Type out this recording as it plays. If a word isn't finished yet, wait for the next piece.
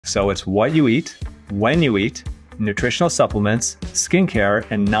So it's what you eat, when you eat, nutritional supplements, skincare,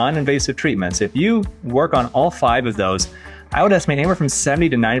 and non-invasive treatments. If you work on all 5 of those, I would estimate anywhere from 70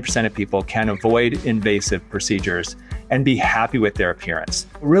 to 90% of people can avoid invasive procedures and be happy with their appearance.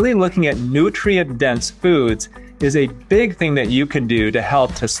 Really looking at nutrient-dense foods is a big thing that you can do to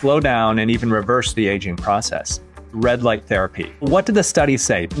help to slow down and even reverse the aging process. Red light therapy. What did the study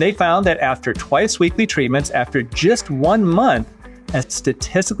say? They found that after twice-weekly treatments, after just 1 month, a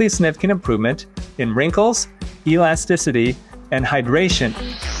statistically significant improvement in wrinkles, elasticity, and hydration.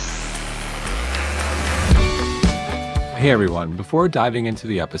 Hey everyone, before diving into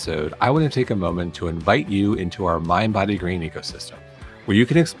the episode, I want to take a moment to invite you into our mindbodygreen ecosystem, where you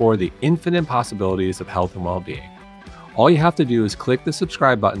can explore the infinite possibilities of health and well-being. All you have to do is click the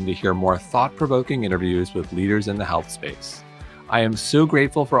subscribe button to hear more thought-provoking interviews with leaders in the health space. I am so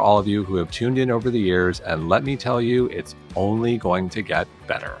grateful for all of you who have tuned in over the years, and let me tell you, it's only going to get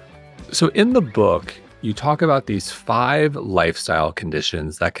better. So in the book, you talk about these 5 lifestyle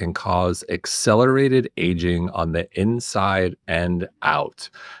conditions that can cause accelerated aging on the inside and out.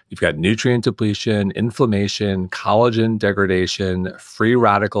 You've got nutrient depletion, inflammation, collagen degradation, free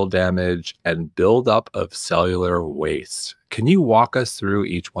radical damage, and buildup of cellular waste. Can you walk us through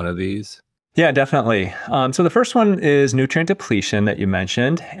each one of these? Yeah, definitely. So the first one is nutrient depletion that you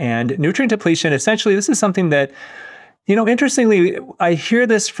mentioned. And nutrient depletion, essentially, this is something that, interestingly, I hear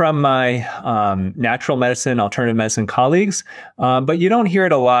this from my natural medicine, alternative medicine colleagues, but you don't hear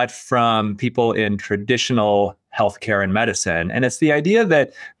it a lot from people in traditional healthcare and medicine. And it's the idea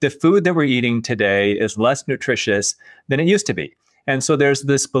that the food that we're eating today is less nutritious than it used to be. And so there's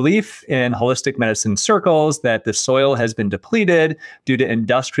this belief in holistic medicine circles that the soil has been depleted due to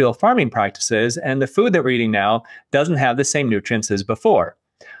industrial farming practices, and the food that we're eating now doesn't have the same nutrients as before.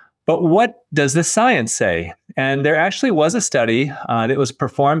 But what does the science say? And there actually was a study that was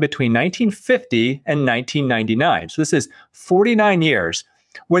performed between 1950 and 1999. So this is 49 years,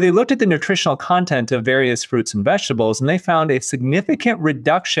 where they looked at the nutritional content of various fruits and vegetables, and they found a significant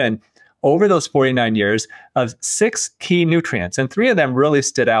reduction over those 49 years of 6 key nutrients. And 3 of them really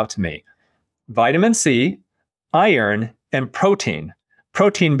stood out to me: vitamin C, iron, and protein.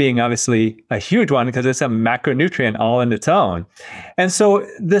 Protein being obviously a huge one because it's a macronutrient all in its own. And so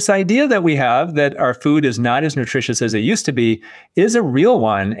this idea that we have that our food is not as nutritious as it used to be is a real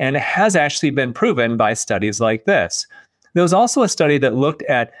one, and it has actually been proven by studies like this. There was also a study that looked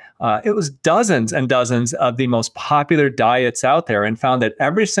at, it was dozens and dozens of the most popular diets out there, and found that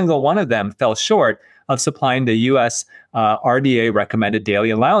every single one of them fell short of supplying the US RDA recommended daily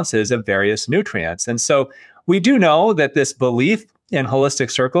allowances of various nutrients. And so we do know that this belief in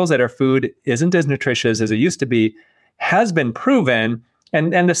holistic circles that our food isn't as nutritious as it used to be has been proven.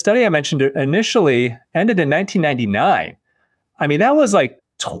 And the study I mentioned initially ended in 1999. I mean, that was like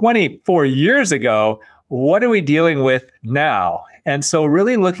 24 years ago. What are we dealing with now? And so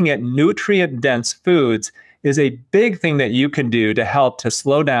really looking at nutrient-dense foods is a big thing that you can do to help to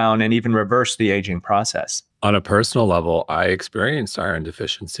slow down and even reverse the aging process. On a personal level, I experienced iron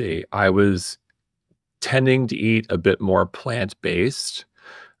deficiency. I was tending to eat a bit more plant-based,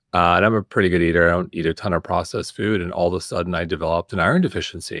 and I'm a pretty good eater. I don't eat a ton of processed food, and all of a sudden I developed an iron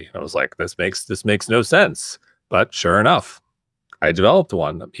deficiency. I was like, this makes no sense. But sure enough, I developed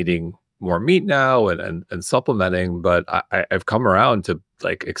one. I'm eating more meat now and supplementing, but I've come around to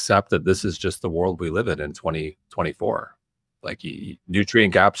like accept that this is just the world we live in 2024. Like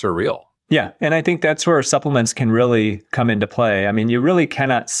nutrient gaps are real. Yeah, and I think that's where supplements can really come into play. I mean, you really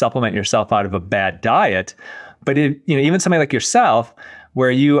cannot supplement yourself out of a bad diet, but even somebody like yourself,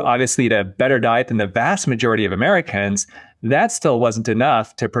 where you obviously eat a better diet than the vast majority of Americans, that still wasn't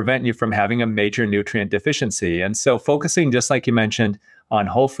enough to prevent you from having a major nutrient deficiency. And so focusing, just like you mentioned, on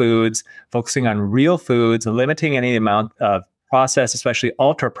whole foods, focusing on real foods, limiting any amount of processed, especially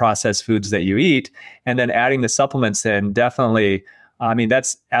ultra-processed foods that you eat, and then adding the supplements in, definitely, I mean,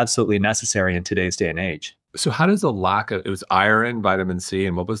 that's absolutely necessary in today's day and age. So how does the lack of, it was iron, vitamin C,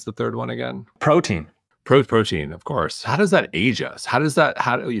 and what was the third one again? Protein. Protein, of course. How does that age us?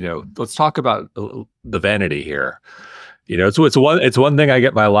 Let's talk about the vanity here. It's one thing I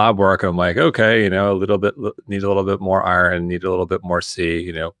get my lab work. I'm like, okay, need a little bit more iron, need a little bit more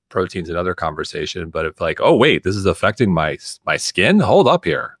C, protein's another conversation. But if like, oh wait, this is affecting my skin, hold up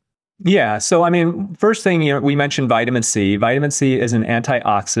here. Yeah. So, I mean, first thing, we mentioned vitamin C. Vitamin C is an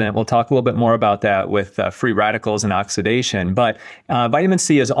antioxidant. We'll talk a little bit more about that with free radicals and oxidation. But vitamin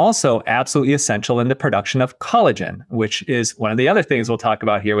C is also absolutely essential in the production of collagen, which is one of the other things we'll talk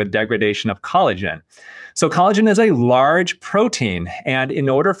about here with degradation of collagen. So collagen is a large protein. And in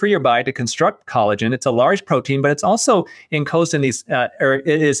order for your body to construct collagen, it's a large protein, but it's also enclosed in these, or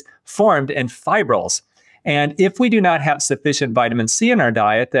it is formed in fibrils. And if we do not have sufficient vitamin C in our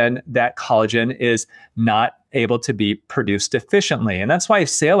diet, then that collagen is not able to be produced efficiently. And that's why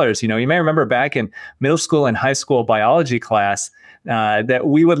sailors, you may remember back in middle school and high school biology class, that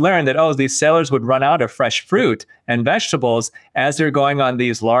we would learn that, these sailors would run out of fresh fruit and vegetables as they're going on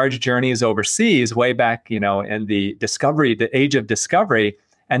these large journeys overseas way back, in the age of discovery.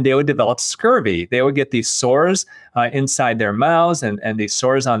 And they would develop scurvy. They would get these sores inside their mouths and these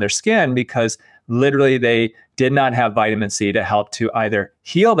sores on their skin because literally they did not have vitamin C to help to either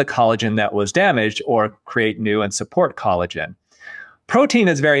heal the collagen that was damaged or create new and support collagen. Protein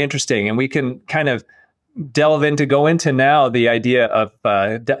is very interesting, and we can kind of go into now the idea of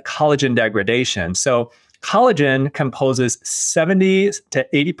collagen degradation. So collagen composes 70 to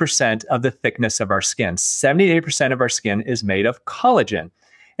 80% of the thickness of our skin. 70 to 80% of our skin is made of collagen.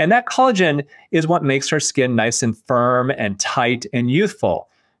 And that collagen is what makes our skin nice and firm and tight and youthful.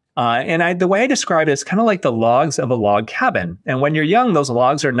 The way I describe it is kind of like the logs of a log cabin. And when you're young, those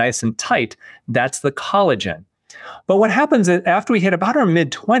logs are nice and tight. That's the collagen. But what happens is after we hit about our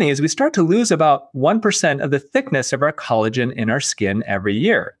mid-20s, we start to lose about 1% of the thickness of our collagen in our skin every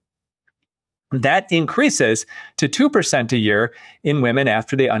year. That increases to 2% a year in women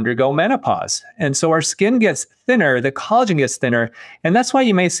after they undergo menopause. And so our skin gets thinner, the collagen gets thinner, and that's why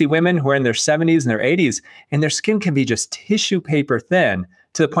you may see women who are in their 70s and their 80s, and their skin can be just tissue paper thin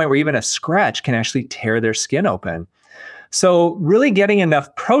to the point where even a scratch can actually tear their skin open. So really getting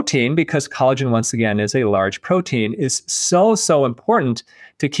enough protein, because collagen, once again, is a large protein, is so important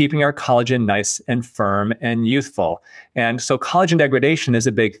to keeping our collagen nice and firm and youthful. And so collagen degradation is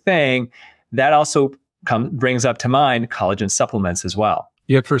a big thing. That also brings up to mind collagen supplements as well.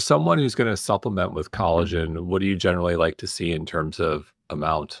 Yeah, for someone who's going to supplement with collagen, what do you generally like to see in terms of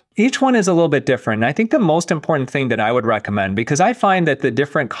amount? Each one is a little bit different. And I think the most important thing that I would recommend, because I find that the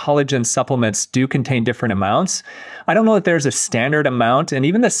different collagen supplements do contain different amounts. I don't know that there's a standard amount, and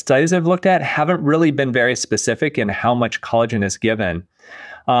even the studies I've looked at haven't really been very specific in how much collagen is given.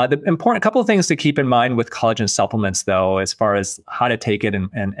 The important couple of things to keep in mind with collagen supplements, though, as far as how to take it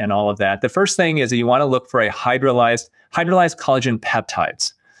and all of that. The first thing is that you want to look for a hydrolyzed collagen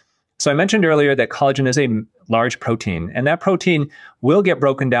peptides. So I mentioned earlier that collagen is a large protein, and that protein will get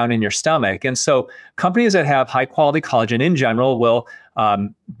broken down in your stomach. And so companies that have high quality collagen in general will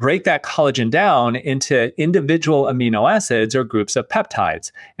break that collagen down into individual amino acids or groups of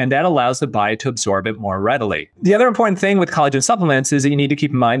peptides, and that allows the body to absorb it more readily. The other important thing with collagen supplements is that you need to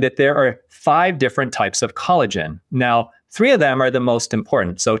keep in mind that there are 5 different types of collagen. Now, 3 of them are the most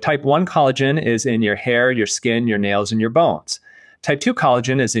important. So type 1 collagen is in your hair, your skin, your nails, and your bones. Type 2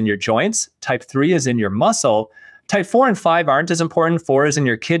 collagen is in your joints. Type 3 is in your muscle. Type 4 and 5 aren't as important. 4 is in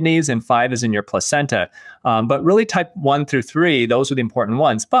your kidneys and 5 is in your placenta. But really type 1 through 3, those are the important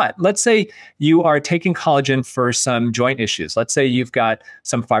ones. But let's say you are taking collagen for some joint issues. Let's say you've got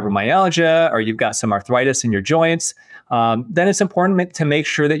some fibromyalgia or you've got some arthritis in your joints. Then it's important to make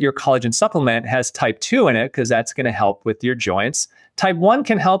sure that your collagen supplement has type 2 in it, because that's going to help with your joints. Type 1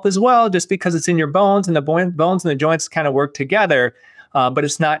 can help as well, just because it's in your bones, and the bones and the joints kind of work together, but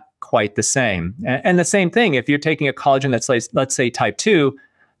it's not quite the same. And the same thing, if you're taking a collagen that's, let's say, type 2,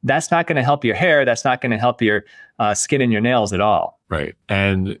 that's not going to help your hair. That's not going to help your skin and your nails at all. Right.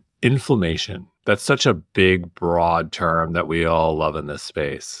 And inflammation, that's such a big, broad term that we all love in this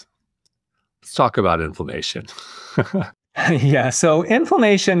space. Let's talk about inflammation. Yeah, so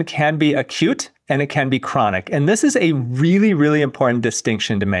inflammation can be acute and it can be chronic. And this is a really, really important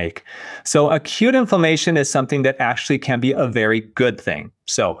distinction to make. So acute inflammation is something that actually can be a very good thing.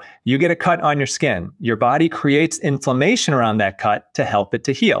 So you get a cut on your skin. Your body creates inflammation around that cut to help it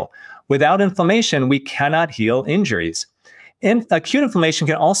to heal. Without inflammation, we cannot heal injuries. Acute inflammation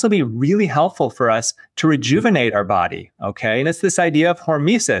can also be really helpful for us to rejuvenate our body, okay? And it's this idea of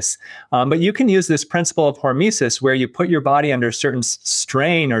hormesis. But you can use this principle of hormesis where you put your body under a certain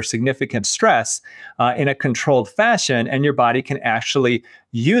strain or significant stress in a controlled fashion, and your body can actually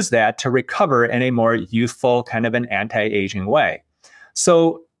use that to recover in a more youthful, kind of an anti-aging way.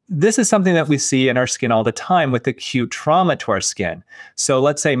 So this is something that we see in our skin all the time with acute trauma to our skin. So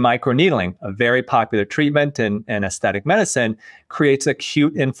let's say microneedling, a very popular treatment in aesthetic medicine, creates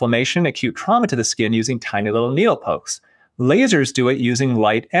acute inflammation, acute trauma to the skin using tiny little needle pokes. Lasers do it using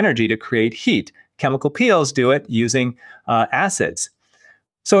light energy to create heat. Chemical peels do it using acids.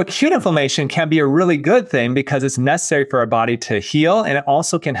 So acute inflammation can be a really good thing because it's necessary for our body to heal, and it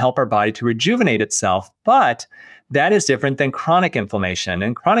also can help our body to rejuvenate itself. But that is different than chronic inflammation.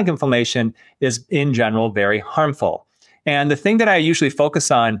 And chronic inflammation is, in general, very harmful. And the thing that I usually focus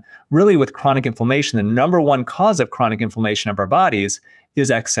on really with chronic inflammation, the number one cause of chronic inflammation of our bodies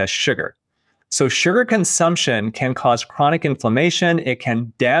is excess sugar. So sugar consumption can cause chronic inflammation. It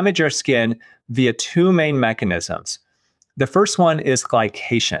can damage our skin via two main mechanisms. The first one is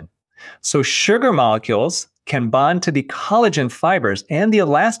glycation. So sugar molecules can bond to the collagen fibers and the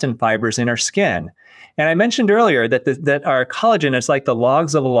elastin fibers in our skin. And I mentioned earlier that our collagen is like the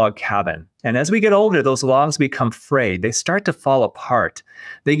logs of a log cabin. And as we get older, those logs become frayed. They start to fall apart.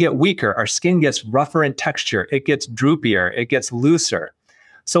 They get weaker. Our skin gets rougher in texture. It gets droopier. It gets looser.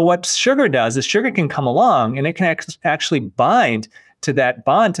 So what sugar does is sugar can come along and it can actually bind to that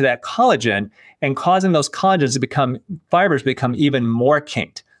collagen, and causing those fibers become even more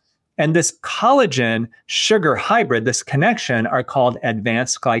kinked. And this collagen sugar hybrid, this connection, are called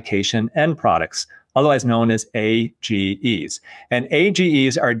advanced glycation end products, otherwise known as AGEs. And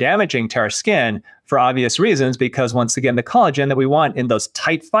AGEs are damaging to our skin for obvious reasons, because once again, the collagen that we want in those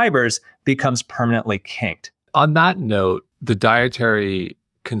tight fibers becomes permanently kinked. On that note, the dietary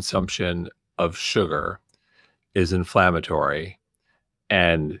consumption of sugar is inflammatory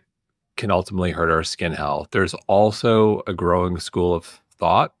and can ultimately hurt our skin health. There's also a growing school of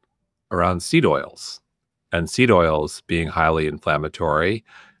thought around seed oils, and seed oils being highly inflammatory.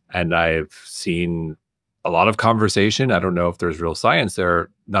 And I've seen a lot of conversation. I don't know if there's real science there,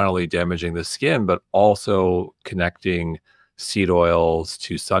 not only damaging the skin, but also connecting seed oils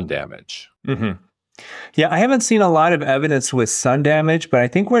to sun damage. Mm-hmm. Yeah, I haven't seen a lot of evidence with sun damage, but I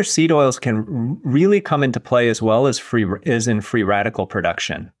think where seed oils can really come into play as well is in free radical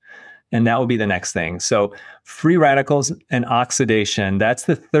production. And that will be the next thing. So free radicals and oxidation, that's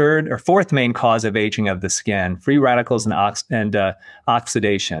the third or fourth main cause of aging of the skin, free radicals and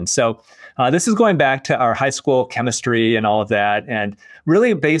oxidation. So this is going back to our high school chemistry and all of that. And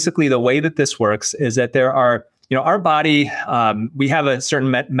really, basically, the way that this works is that there are, our body, we have a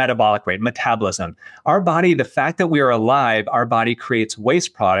certain metabolic rate, metabolism. Our body, the fact that we are alive, our body creates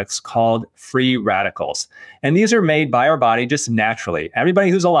waste products called free radicals. And these are made by our body just naturally. Everybody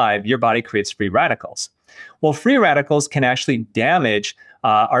who's alive, your body creates free radicals. Well, free radicals can actually damage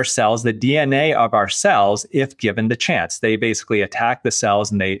our cells, the DNA of our cells, if given the chance. They basically attack the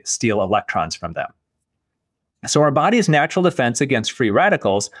cells and they steal electrons from them. So our body's natural defense against free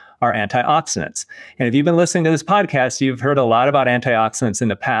radicals are antioxidants. And if you've been listening to this podcast, you've heard a lot about antioxidants in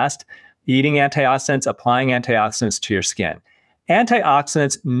the past, eating antioxidants, applying antioxidants to your skin.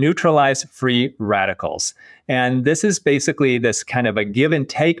 Antioxidants neutralize free radicals. And this is basically this kind of a give and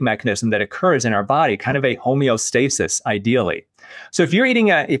take mechanism that occurs in our body, kind of a homeostasis, ideally. So if you're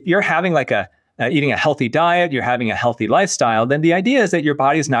eating a healthy diet, you're having a healthy lifestyle, then the idea is that your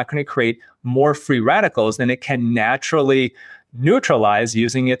body is not going to create more free radicals than it can naturally neutralize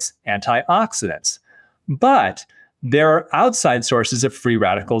using its antioxidants. But there are outside sources of free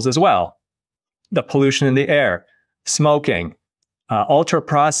radicals as well. The pollution in the air, smoking,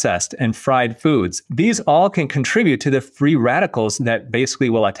 ultra-processed and fried foods. These all can contribute to the free radicals that basically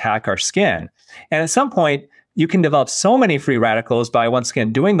will attack our skin. And at some point, you can develop so many free radicals by, once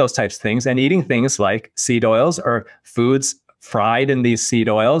again, doing those types of things and eating things like seed oils or foods fried in these seed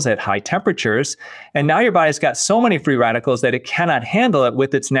oils at high temperatures. And now your body's got so many free radicals that it cannot handle it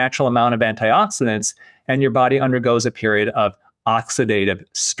with its natural amount of antioxidants. And your body undergoes a period of oxidative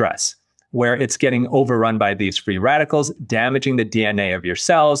stress, where it's getting overrun by these free radicals, damaging the DNA of your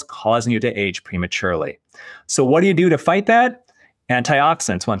cells, causing you to age prematurely. So what do you do to fight that?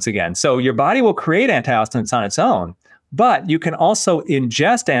 Antioxidants, once again. So your body will create antioxidants on its own, but you can also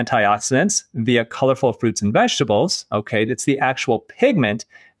ingest antioxidants via colorful fruits and vegetables. Okay, it's the actual pigment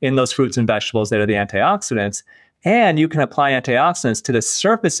in those fruits and vegetables that are the antioxidants. And you can apply antioxidants to the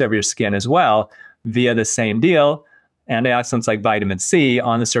surface of your skin as well via the same deal, antioxidants like vitamin C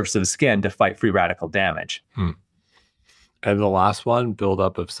on the surface of the skin to fight free radical damage. And the last one,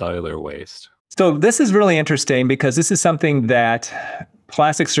 buildup of cellular waste. So this is really interesting because this is something that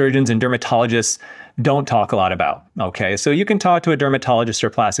plastic surgeons and dermatologists don't talk a lot about. Okay, so you can talk to a dermatologist or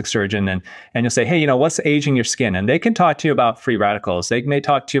plastic surgeon and you'll say, hey, what's aging your skin? And they can talk to you about free radicals. They may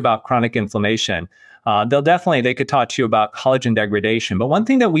talk to you about chronic inflammation. They could talk to you about collagen degradation. But one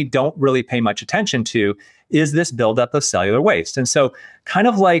thing that we don't really pay much attention to is this buildup of cellular waste. And so kind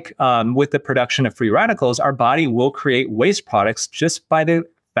of like with the production of free radicals, our body will create waste products just by the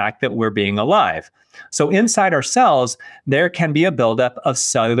fact that we're being alive. So inside our cells, there can be a buildup of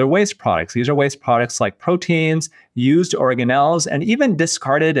cellular waste products. These are waste products like proteins, used organelles, and even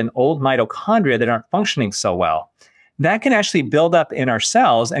discarded and old mitochondria that aren't functioning so well. That can actually build up in our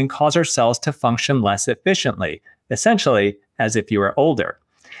cells and cause our cells to function less efficiently, essentially as if you were older.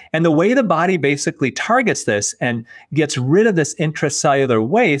 And the way the body basically targets this and gets rid of this intracellular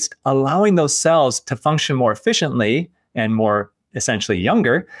waste, allowing those cells to function more efficiently and more essentially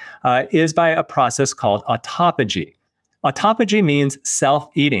younger, is by a process called autophagy. Autophagy means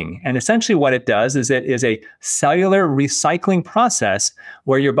self-eating. And essentially what it does is it is a cellular recycling process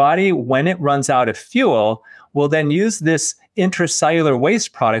where your body, when it runs out of fuel, will then use this intracellular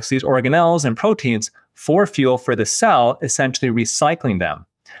waste products, these organelles and proteins, for fuel for the cell, essentially recycling them.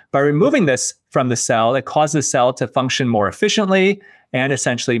 By removing this from the cell, it causes the cell to function more efficiently and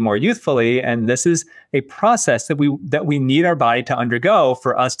essentially more youthfully. And this is a process that we need our body to undergo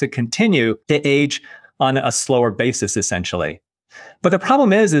for us to continue to age on a slower basis, essentially. But the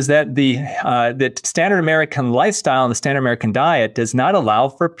problem is that the standard American lifestyle and the standard American diet does not allow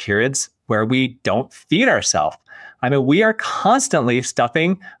for periods where we don't feed ourselves. I mean, we are constantly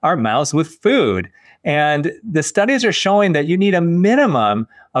stuffing our mouths with food. And the studies are showing that you need a minimum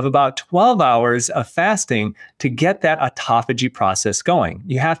of about 12 hours of fasting to get that autophagy process going.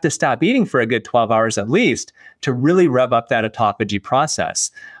 You have to stop eating for a good 12 hours at least to really rev up that autophagy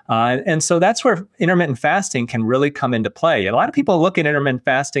process. And so that's where intermittent fasting can really come into play. A lot of people look at intermittent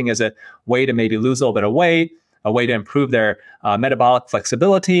fasting as a way to maybe lose a little bit of weight, a way to improve their metabolic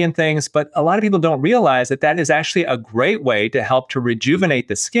flexibility and things. But a lot of people don't realize that that is actually a great way to help to rejuvenate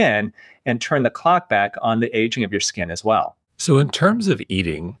the skin and turn the clock back on the aging of your skin as well. So in terms of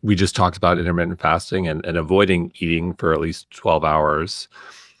eating, we just talked about intermittent fasting and avoiding eating for at least 12 hours.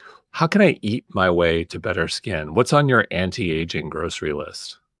 How can I eat my way to better skin? What's on your anti-aging grocery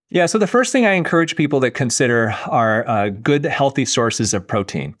list? Yeah, so the first thing I encourage people to consider are good, healthy sources of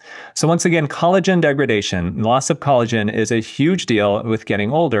protein. So once again, collagen degradation, loss of collagen is a huge deal with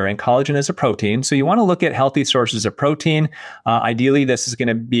getting older, and collagen is a protein. So you want to look at healthy sources of protein. Ideally, this is going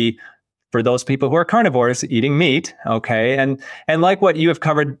to be for those people who are carnivores, eating meat, okay? And like what you have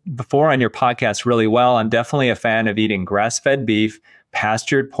covered before on your podcast really well, I'm definitely a fan of eating grass-fed beef,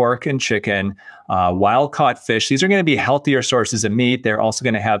 pastured pork and chicken, wild-caught fish. These are going to be healthier sources of meat. They're also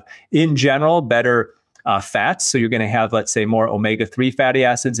going to have, in general, better fats. So you're going to have, let's say, more omega-3 fatty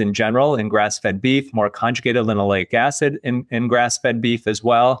acids in general in grass-fed beef, more conjugated linoleic acid in grass-fed beef as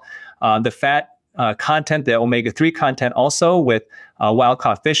well. The fat content, the omega-3 content also with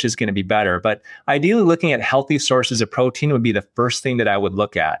wild-caught fish is going to be better. But ideally, looking at healthy sources of protein would be the first thing that I would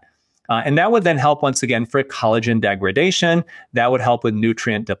look at. And that would then help, once again, for collagen degradation. That would help with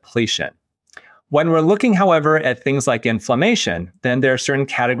nutrient depletion. When we're looking, however, at things like inflammation, then there are certain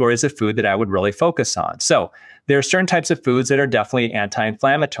categories of food that I would really focus on. So there are certain types of foods that are definitely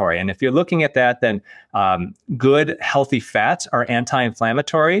anti-inflammatory. And if you're looking at that, then good, healthy fats are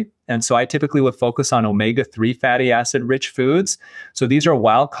anti-inflammatory. And so I typically would focus on omega-3 fatty acid-rich foods. So these are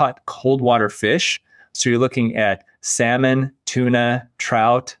wild-caught cold water fish. So you're looking at salmon, tuna,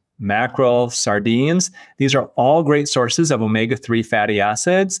 trout, mackerel, sardines. These are all great sources of omega-3 fatty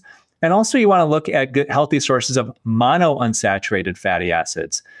acids. And also you want to look at good, healthy sources of monounsaturated fatty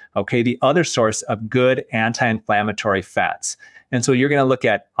acids. Okay, the other source of good anti-inflammatory fats. And so you're going to look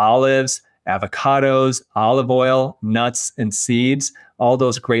at olives, avocados, olive oil, nuts, and seeds, all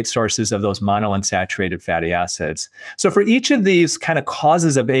those great sources of those monounsaturated fatty acids. So for each of these kind of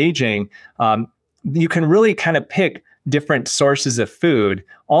causes of aging, you can really kind of pick different sources of food.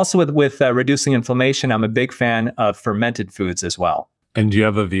 Also with reducing inflammation, I'm a big fan of fermented foods as well. And do you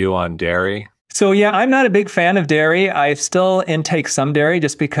have a view on dairy? So yeah, I'm not a big fan of dairy. I still intake some dairy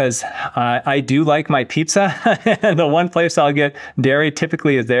just because I do like my pizza. And the one place I'll get dairy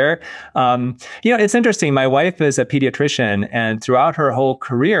typically is there. It's interesting. My wife is a pediatrician, and throughout her whole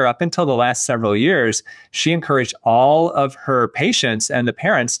career, up until the last several years, she encouraged all of her patients and the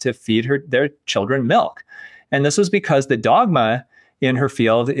parents to feed their children milk. And this was because the dogma in her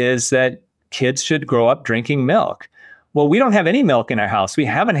field is that kids should grow up drinking milk. Well, we don't have any milk in our house. We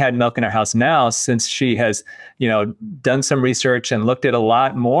haven't had milk in our house now since she has, done some research and looked at a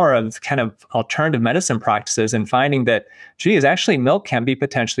lot more of kind of alternative medicine practices and finding that, actually milk can be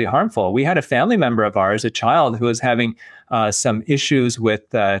potentially harmful. We had a family member of ours, a child, who was having some issues with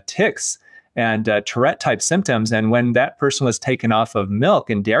tics and Tourette type symptoms. And when that person was taken off of milk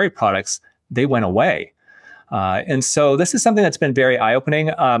and dairy products, they went away. And so this is something that's been very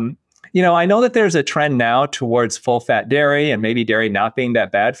eye-opening. I know that there's a trend now towards full-fat dairy and maybe dairy not being that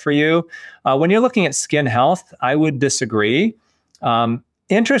bad for you. When you're looking at skin health, I would disagree.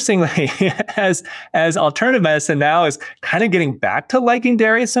 interestingly, as alternative medicine now is kind of getting back to liking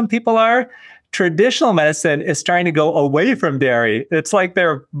dairy, some people are, traditional medicine is trying to go away from dairy. It's like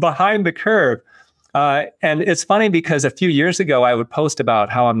they're behind the curve. And it's funny because a few years ago, I would post about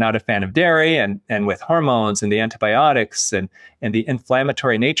how I'm not a fan of dairy and with hormones and the antibiotics and the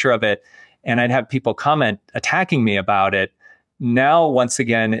inflammatory nature of it. And I'd have people comment attacking me about it. Now, once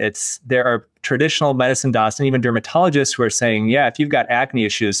again, there are traditional medicine docs and even dermatologists who are saying, yeah, if you've got acne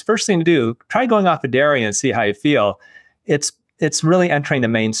issues, first thing to do, try going off of dairy and see how you feel. It's really entering the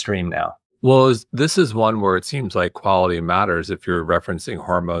mainstream now. Well, this is one where it seems like quality matters. If you're referencing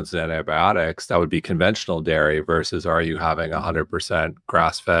hormones and antibiotics, that would be conventional dairy versus are you having 100%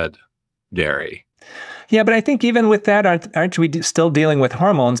 grass-fed dairy? Yeah, but I think even with that, aren't we still dealing with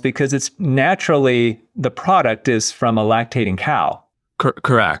hormones because it's naturally the product is from a lactating cow?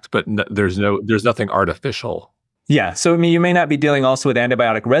 Correct, but there's nothing artificial. Yeah, so I mean, you may not be dealing also with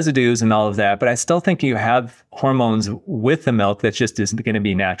antibiotic residues and all of that, but I still think you have hormones with the milk that just isn't going to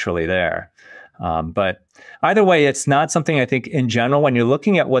be naturally there. But either way, it's not something I think in general, when you're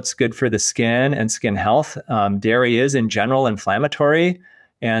looking at what's good for the skin and skin health, dairy is in general inflammatory.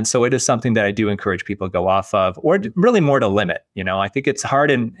 And so it is something that I do encourage people to go off of, or really more to limit. I think it's hard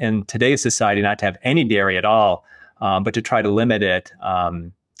in today's society not to have any dairy at all, but to try to limit it.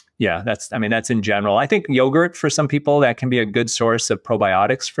 Yeah, that's in general. I think yogurt for some people, that can be a good source of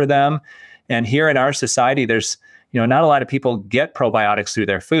probiotics for them. And here in our society, there's, not a lot of people get probiotics through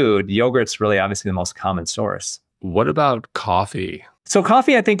their food. Yogurt's really obviously the most common source. What about coffee? So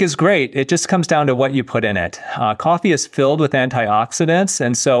coffee, I think, is great. It just comes down to what you put in it. Coffee is filled with antioxidants.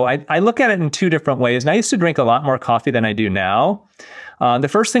 And so I look at it in two different ways. And I used to drink a lot more coffee than I do now. The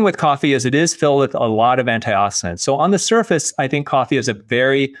first thing with coffee is it is filled with a lot of antioxidants. So on the surface, I think coffee is a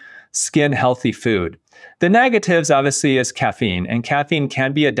very skin healthy food. The negatives obviously is caffeine, and caffeine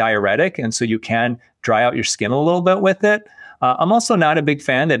can be a diuretic. And so you can dry out your skin a little bit with it. I'm also not a big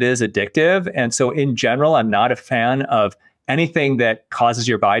fan that is addictive. And so in general, I'm not a fan of anything that causes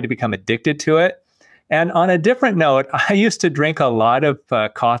your body to become addicted to it. And on a different note, I used to drink a lot of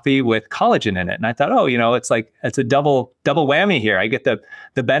coffee with collagen in it. And I thought, it's a double whammy here. I get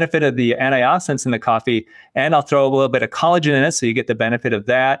the benefit of the antioxidants in the coffee, and I'll throw a little bit of collagen in it, so you get the benefit of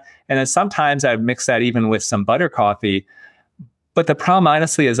that. And then sometimes I'd mix that even with some butter coffee. But the problem,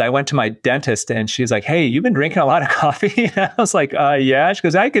 honestly, is I went to my dentist and she's like, hey, you've been drinking a lot of coffee? And I was like, yeah. She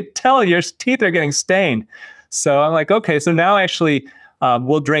goes, I could tell your teeth are getting stained. So I'm like, okay, so now actually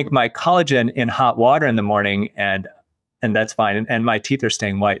we'll drink my collagen in hot water in the morning, and that's fine. And my teeth are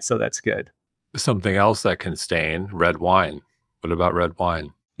staying white, so that's good. Something else that can stain, red wine. What about red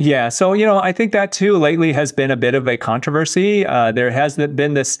wine? Yeah, so, I think that too lately has been a bit of a controversy. There has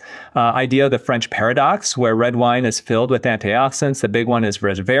been this idea of the French paradox, where red wine is filled with antioxidants. The big one is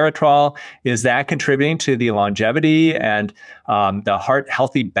resveratrol. Is that contributing to the longevity and the heart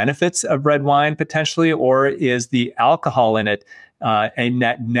healthy benefits of red wine potentially, or is the alcohol in it a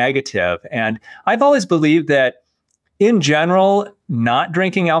net negative? And I've always believed that in general, not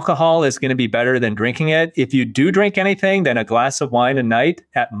drinking alcohol is going to be better than drinking it. If you do drink anything, then a glass of wine a night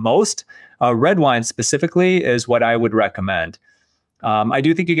at most. Red wine specifically is what I would recommend. I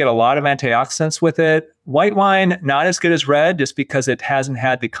do think you get a lot of antioxidants with it. White wine, not as good as red, just because it hasn't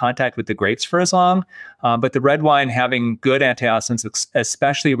had the contact with the grapes for as long. But the red wine having good antioxidants,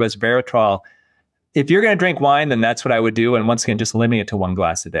 especially resveratrol. If you're going to drink wine, then that's what I would do. And once again, just limiting it to one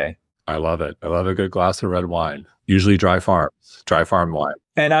glass a day. I love it. I love a good glass of red wine. Usually dry farm wine.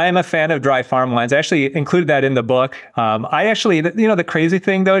 And I am a fan of dry farm wines. I actually included that in the book. The crazy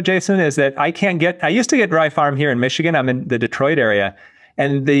thing though, Jason, is that I used to get dry farm here in Michigan. I'm in the Detroit area,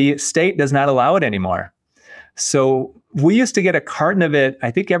 and the state does not allow it anymore. So we used to get a carton of it.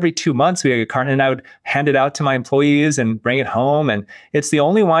 I think every 2 months we had a carton, and I would hand it out to my employees and bring it home. And it's the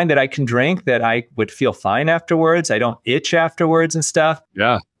only wine that I can drink that I would feel fine afterwards. I don't itch afterwards and stuff.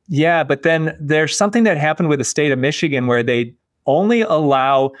 Yeah. Yeah, but then there's something that happened with the state of Michigan where they only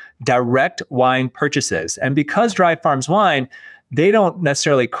allow direct wine purchases. And because Dry Farms Wine, they don't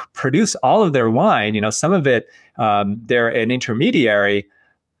necessarily produce all of their wine. Some of it, they're an intermediary.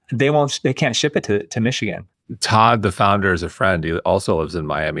 They can't ship it to Michigan. Todd, the founder, is a friend. He also lives in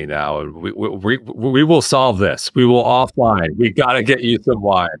Miami now. And we will solve this. We will offline. We got to get you some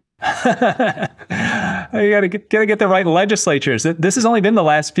wine. You gotta get the right legislatures. This has only been the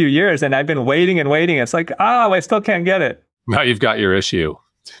last few years, and I've been waiting and waiting. It's like, I still can't get it. Now you've got your issue.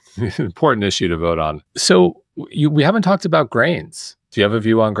 Important issue to vote on. So we haven't talked about grains. Do you have a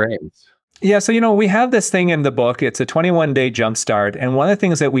view on grains? Yeah, so we have this thing in the book. It's a 21-day jumpstart, and one of the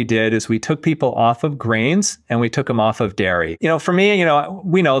things that we did is we took people off of grains and we took them off of dairy. For me,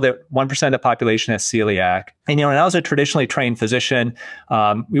 we know that 1% of the population has celiac, and and I was a traditionally trained physician.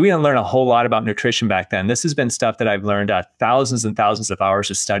 We didn't learn a whole lot about nutrition back then. This has been stuff that I've learned thousands and thousands of hours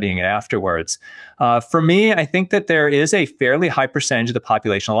of studying it afterwards. For me, I think that there is a fairly high percentage of the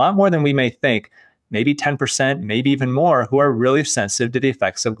population, a lot more than we may think, maybe 10%, maybe even more, who are really sensitive to the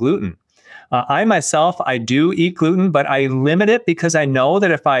effects of gluten. I myself, I do eat gluten, but I limit it because I know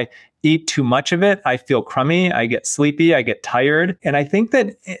that if I eat too much of it, I feel crummy, I get sleepy, I get tired. And I think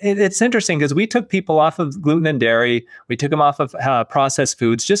that it's interesting because we took people off of gluten and dairy, we took them off of processed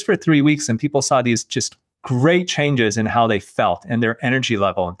foods just for 3 weeks, and people saw these just great changes in how they felt and their energy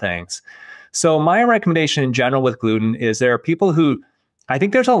level and things. So my recommendation in general with gluten is there are people I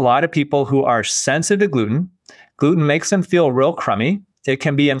think there's a lot of people who are sensitive to gluten. Gluten makes them feel real crummy. It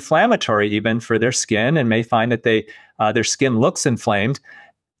can be inflammatory even for their skin, and may find that their skin looks inflamed,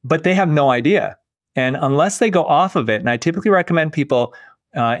 but they have no idea. And unless they go off of it, and I typically recommend people,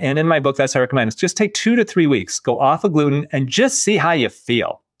 and in my book, that's what I recommend, is just take 2 to 3 weeks, go off of gluten and just see how you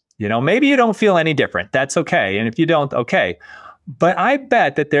feel. Maybe you don't feel any different. That's okay. And if you don't, okay. But I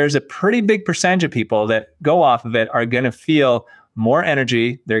bet that there's a pretty big percentage of people that go off of it are going to feel more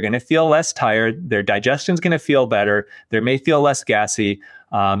energy. They're going to feel less tired. Their digestion's going to feel better. They may feel less gassy.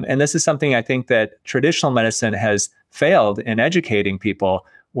 And this is something I think that traditional medicine has failed in educating people,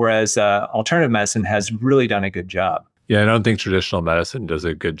 whereas alternative medicine has really done a good job. Yeah, I don't think traditional medicine does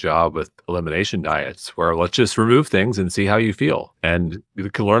a good job with elimination diets, where let's just remove things and see how you feel. And you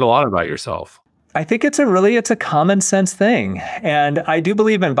can learn a lot about yourself. I think it's a common sense thing. And I do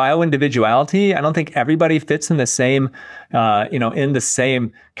believe in bioindividuality. I don't think everybody fits in the same, in the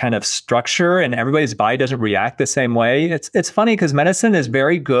same kind of structure, and everybody's body doesn't react the same way. It's funny because medicine is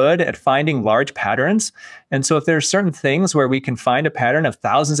very good at finding large patterns. And so if there's certain things where we can find a pattern of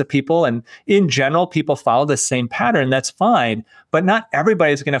thousands of people, and in general, people follow the same pattern, that's fine. But not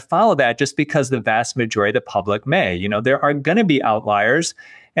everybody's going to follow that just because the vast majority of the public may. There are going to be outliers.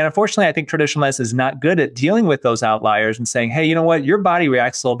 And unfortunately, I think traditional medicine is not good at dealing with those outliers and saying, hey, you know what? Your body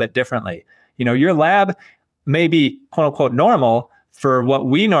reacts a little bit differently. Your lab may be quote unquote normal for what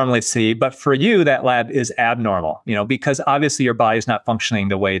we normally see, but for you, that lab is abnormal, because obviously your body is not functioning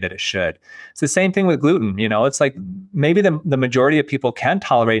the way that it should. It's the same thing with gluten. It's like maybe the majority of people can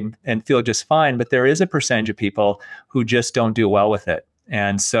tolerate and feel just fine, but there is a percentage of people who just don't do well with it.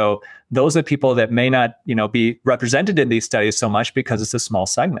 And so those are people that may not, be represented in these studies so much because it's a small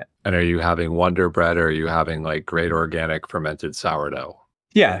segment. And are you having Wonder Bread, or are you having like great organic fermented sourdough?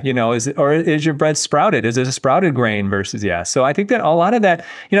 Yeah, is your bread sprouted? Is it a sprouted grain versus, yeah. So I think that a lot of that,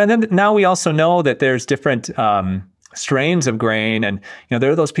 and then now we also know that there's different strains of grain, and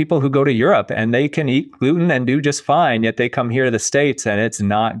there are those people who go to Europe and they can eat gluten and do just fine, yet they come here to the States and it's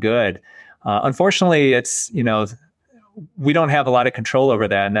not good. Unfortunately, it's, we don't have a lot of control over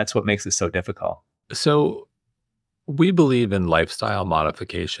that, and that's what makes it so difficult. So we believe in lifestyle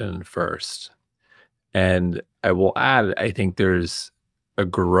modification first. And I will add, I think there's a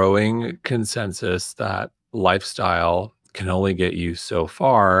growing consensus that lifestyle can only get you so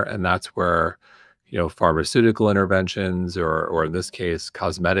far. And that's where, pharmaceutical interventions, or in this case,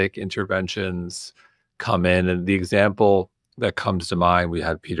 cosmetic interventions come in. And the example that comes to mind, we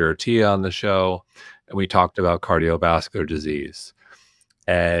had Peter Attia on the show, and we talked about cardiovascular disease.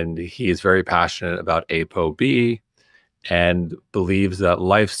 And he is very passionate about ApoB and believes that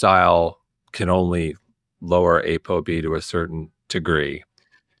lifestyle can only lower ApoB to a certain degree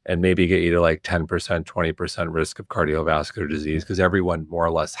and maybe get you to like 10%, 20% risk of cardiovascular disease, because everyone more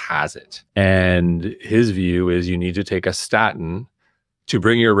or less has it. And his view is you need to take a statin to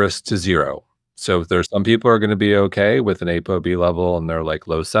bring your risk to zero. So there's some people are going to be okay with an ApoB level and they're like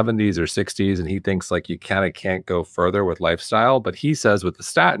low 70s or 60s. And he thinks like you kind of can't go further with lifestyle. But he says with the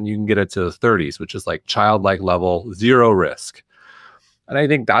statin, you can get it to the 30s, which is like childlike level, zero risk. And I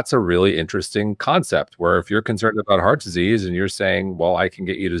think that's a really interesting concept, where if you're concerned about heart disease and you're saying, well, I can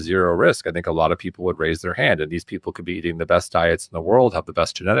get you to zero risk, I think a lot of people would raise their hand. And these people could be eating the best diets in the world, have the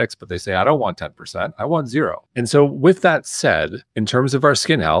best genetics, but they say, I don't want 10%, I want zero. And so with that said, in terms of our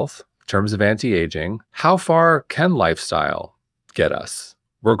skin health, in terms of anti-aging, how far can lifestyle get us?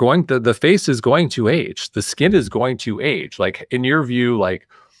 We're going to, the face is going to age. The skin is going to age. Like in your view, like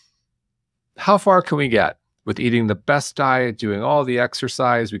how far can we get with eating the best diet, doing all the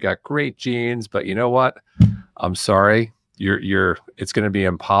exercise? We got great genes, but you know what? I'm sorry. It's going to be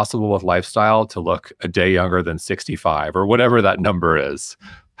impossible with lifestyle to look a day younger than 65 or whatever that number is.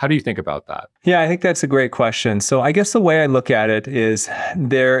 How do you think about that? Yeah, I think that's a great question. So I guess the way I look at it is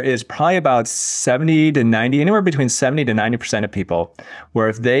there is probably about 70 to 90, anywhere between 70 to 90% of people where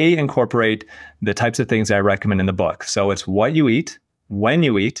if they incorporate the types of things I recommend in the book, so it's what you eat, when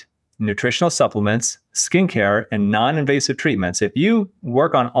you eat, nutritional supplements, skincare, and non-invasive treatments. If you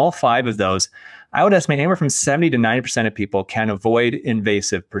work on all 5 of those, I would estimate anywhere from 70 to 90% of people can avoid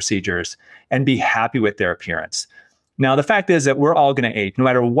invasive procedures and be happy with their appearance. Now, the fact is that we're all going to age. No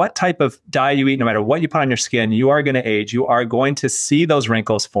matter what type of diet you eat, no matter what you put on your skin, you are going to age. You are going to see those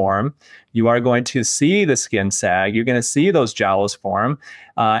wrinkles form. You are going to see the skin sag. You're going to see those jowls form.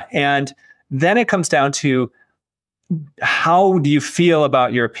 And then it comes down to how do you feel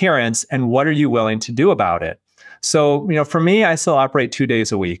about your appearance and what are you willing to do about it? So, for me, I still operate 2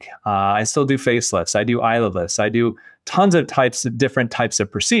 days a week. I still do facelifts. I do eyelid lifts. I do tons of different types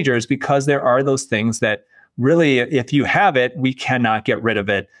of procedures because there are those things that really, if you have it, we cannot get rid of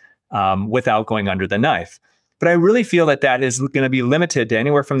it without going under the knife. But I really feel that that is going to be limited to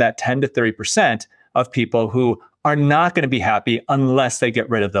anywhere from that 10 to 30% of people who are not going to be happy unless they get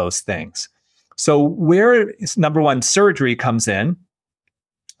rid of those things. So where number one, surgery comes in,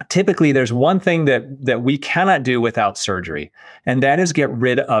 typically there's one thing that we cannot do without surgery, and that is get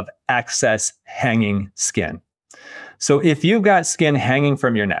rid of excess hanging skin. So if you've got skin hanging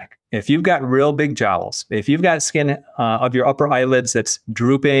from your neck, if you've got real big jowls, if you've got skin of your upper eyelids that's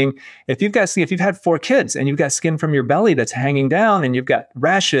drooping, if you've had 4 kids and you've got skin from your belly that's hanging down and you've got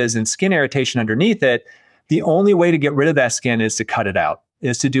rashes and skin irritation underneath it, the only way to get rid of that skin is to cut it out,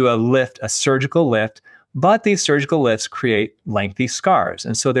 is to do a lift, a surgical lift. But these surgical lifts create lengthy scars.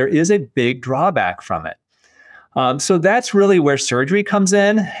 And so there is a big drawback from it. So that's really where surgery comes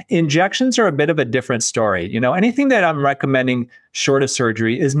in. Injections are a bit of a different story. Anything that I'm recommending short of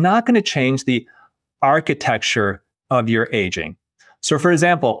surgery is not going to change the architecture of your aging. So for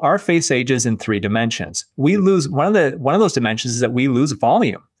example, our face ages in 3 dimensions. We lose one of those dimensions is that we lose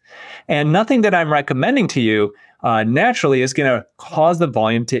volume. And nothing that I'm recommending to you naturally is going to cause the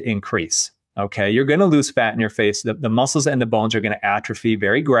volume to increase. Okay, you're going to lose fat in your face. The muscles and the bones are going to atrophy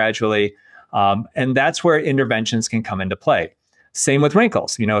very gradually. And that's where interventions can come into play. Same with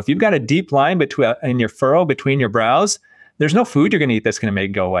wrinkles. If you've got a deep line in your furrow between your brows, there's no food you're going to eat that's going to make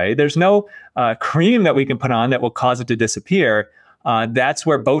it go away. There's no cream that we can put on that will cause it to disappear. That's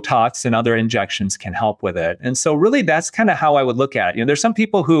where Botox and other injections can help with it. And so really that's kind of how I would look at it. There's some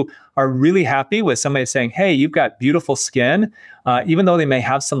people who are really happy with somebody saying, hey, you've got beautiful skin. Even though they may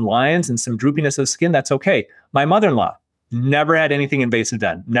have some lines and some droopiness of skin, that's okay. My mother-in-law never had anything invasive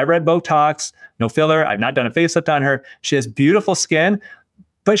done. Never had Botox, no filler. I've not done a facelift on her. She has beautiful skin,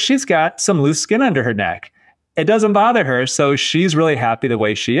 but she's got some loose skin under her neck. It doesn't bother her, so she's really happy the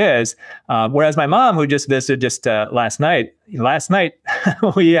way she is. Whereas my mom, who just visited last night,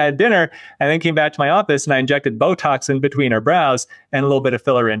 we had dinner and then came back to my office and I injected Botox in between her brows and a little bit of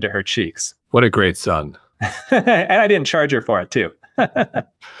filler into her cheeks. What a great son. And I didn't charge her for it too.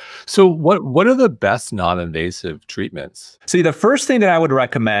 So what are the best non-invasive treatments? See, the first thing that I would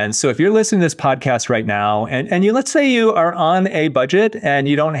recommend, so if you're listening to this podcast right now, and let's say you are on a budget and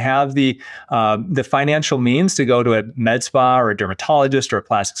you don't have the financial means to go to a med spa or a dermatologist or a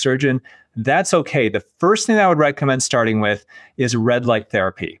plastic surgeon, that's okay. The first thing I would recommend starting with is red light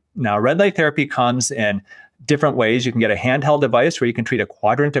therapy. Now, red light therapy comes in different ways. You can get a handheld device where you can treat a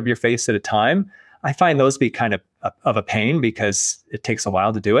quadrant of your face at a time. I find those to be kind of a pain because it takes a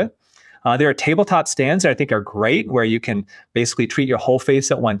while to do it. There are tabletop stands that I think are great where you can basically treat your whole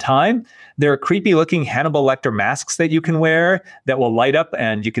face at one time. There are creepy looking Hannibal Lecter masks that you can wear that will light up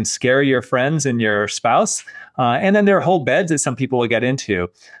and you can scare your friends and your spouse. And then there are whole beds that some people will get into.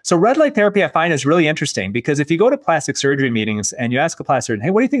 So red light therapy I find is really interesting because if you go to plastic surgery meetings and you ask a plastic surgeon, hey,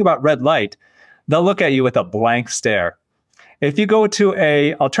 what do you think about red light? They'll look at you with a blank stare. If you go to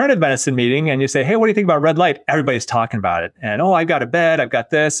a alternative medicine meeting and you say, hey, what do you think about red light? Everybody's talking about it. And, oh, I've got a bed, I've got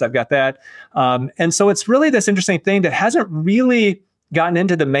this, I've got that. And so it's really this interesting thing that hasn't really gotten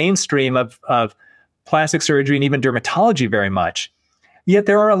into the mainstream of plastic surgery and even dermatology very much. Yet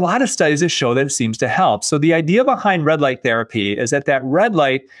there are a lot of studies that show that it seems to help. So the idea behind red light therapy is that red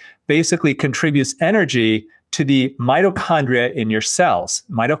light basically contributes energy to the mitochondria in your cells.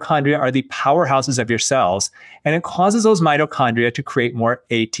 Mitochondria are the powerhouses of your cells, and it causes those mitochondria to create more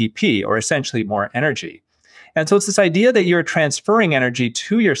ATP, or essentially more energy. And so it's this idea that you're transferring energy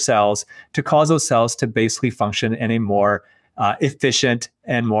to your cells to cause those cells to basically function in a more efficient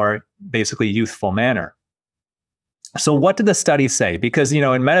and more basically youthful manner. So what did the study say? Because,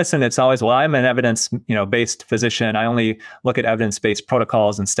 in medicine, it's always, well, I'm an evidence-based physician. I only look at evidence-based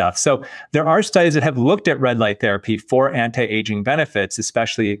protocols and stuff. So there are studies that have looked at red light therapy for anti-aging benefits,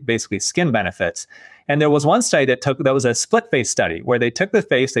 especially basically skin benefits. And there was one study that was a split face study where they took the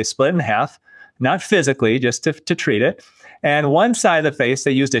face, they split it in half, not physically, just to treat it. And one side of the face,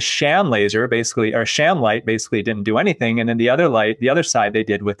 they used a sham laser, basically, or sham light, basically didn't do anything. And then the other side they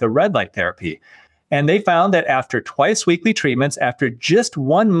did with the red light therapy. And they found that after twice weekly treatments, after just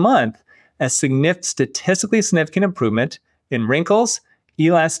 1 month, a statistically significant improvement in wrinkles,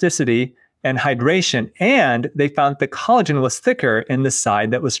 elasticity, and hydration. And they found the collagen was thicker in the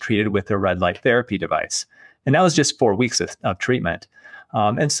side that was treated with the red light therapy device. And that was just 4 weeks of treatment.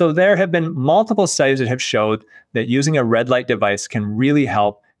 And so there have been multiple studies that have showed that using a red light device can really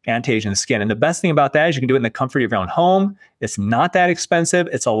help anti-aging skin. And the best thing about that is you can do it in the comfort of your own home. It's not that expensive.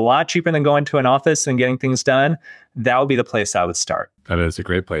 It's a lot cheaper than going to an office and getting things done. That would be the place I would start. That is a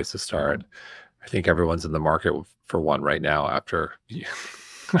great place to start. I think everyone's in the market for one right now after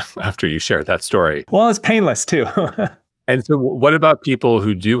you shared that story. Well, it's painless too. And so what about people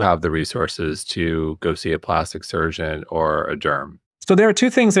who do have the resources to go see a plastic surgeon or a derm? So there are two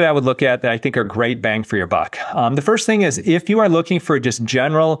things that I would look at that I think are great bang for your buck. The first thing is if you are looking for just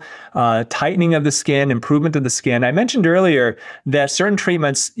general tightening of the skin, improvement of the skin, I mentioned earlier that certain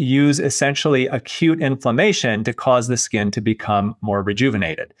treatments use essentially acute inflammation to cause the skin to become more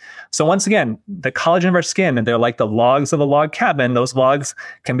rejuvenated. So once again, the collagen of our skin, and they're like the logs of a log cabin, those logs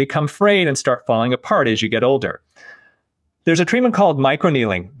can become frayed and start falling apart as you get older. There's a treatment called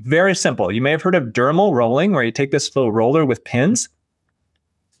microneedling. Very simple. You may have heard of dermal rolling, where you take this little roller with pins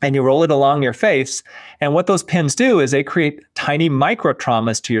and you roll it along your face. And what those pins do is they create tiny micro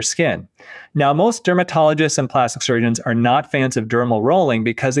traumas to your skin. Now, most dermatologists and plastic surgeons are not fans of dermal rolling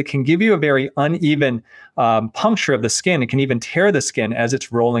because it can give you a very uneven puncture of the skin. It can even tear the skin as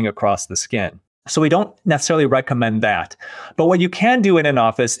it's rolling across the skin. So we don't necessarily recommend that. But what you can do in an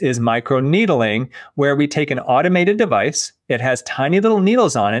office is microneedling, where we take an automated device. It has tiny little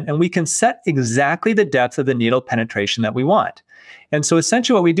needles on it, and we can set exactly the depth of the needle penetration that we want. And so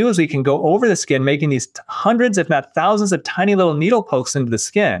essentially what we do is we can go over the skin, making these hundreds, if not thousands of tiny little needle pokes into the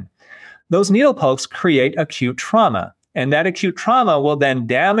skin. Those needle pokes create acute trauma. And that acute trauma will then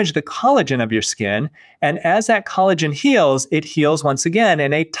damage the collagen of your skin. And as that collagen heals, it heals once again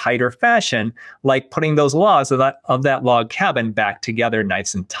in a tighter fashion, like putting those logs of that log cabin back together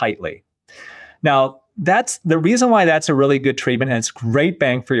nice and tightly. Now, that's the reason why that's a really good treatment, and it's great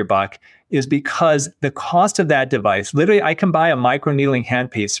bang for your buck, is because the cost of that device, literally I can buy a microneedling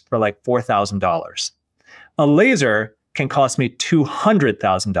handpiece for like $4,000. A laser can cost me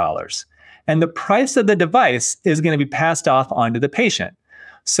 $200,000. And the price of the device is going to be passed off onto the patient.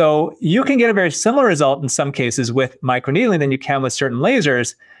 So you can get a very similar result in some cases with microneedling than you can with certain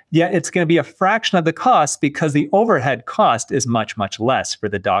lasers, yet it's going to be a fraction of the cost because the overhead cost is much, much less for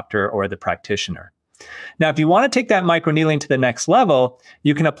the doctor or the practitioner. Now, if you want to take that microneedling to the next level,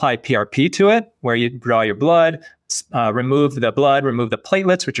 you can apply PRP to it, where you draw your blood, remove the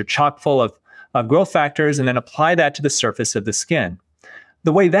platelets, which are chock full of growth factors, and then apply that to the surface of the skin.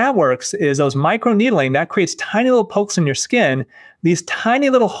 The way that works is those microneedling, that creates tiny little pokes in your skin. These tiny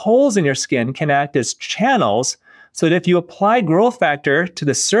little holes in your skin can act as channels, so that if you apply growth factor to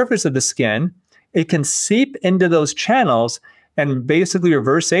the surface of the skin, it can seep into those channels and basically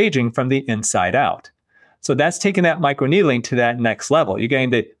reverse aging from the inside out. So that's taking that microneedling to that next level. You're getting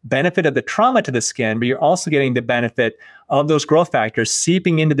the benefit of the trauma to the skin, but you're also getting the benefit of those growth factors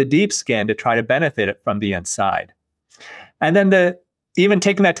seeping into the deep skin to try to benefit it from the inside. And then even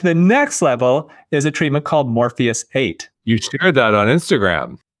taking that to the next level is a treatment called Morpheus 8. You shared that on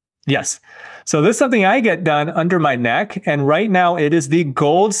Instagram. Yes. So this is something I get done under my neck. And right now it is the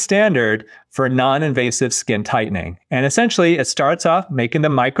gold standard for non-invasive skin tightening. And essentially it starts off making the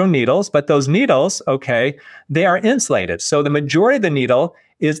micro needles, but those needles, okay, they are insulated. So the majority of the needle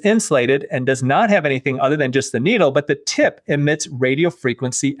is insulated and does not have anything other than just the needle, but the tip emits radio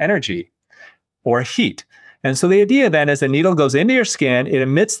frequency energy or heat. And so the idea then is the needle goes into your skin, it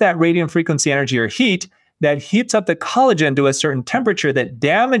emits that radiant frequency energy or heat that heats up the collagen to a certain temperature that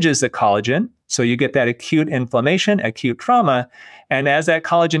damages the collagen. So you get that acute inflammation, acute trauma. And as that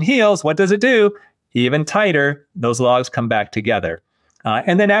collagen heals, what does it do? Even tighter, those logs come back together.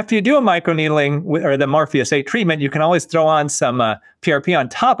 And then after you do a microneedling or the Morpheus 8 treatment, you can always throw on some PRP on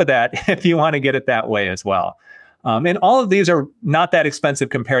top of that if you want to get it that way as well. And all of these are not that expensive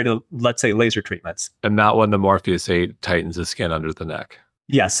compared to, let's say, laser treatments. And not when the Morpheus 8 tightens the skin under the neck.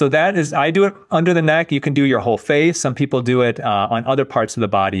 Yes, so that is, I do it under the neck. You can do your whole face. Some people do it on other parts of the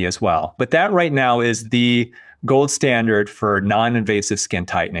body as well. But that right now is the gold standard for non-invasive skin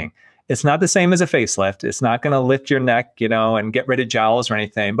tightening. It's not the same as a facelift. It's not going to lift your neck, and get rid of jowls or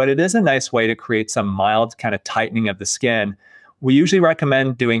anything, but it is a nice way to create some mild kind of tightening of the skin. We usually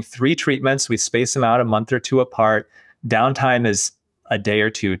recommend doing 3 treatments. We space them out a month or 2 apart. Downtime is a day or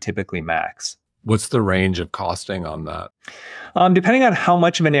 2, typically max. What's the range of costing on that? Depending on how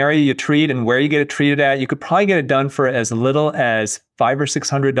much of an area you treat and where you get it treated at, you could probably get it done for as little as $500 or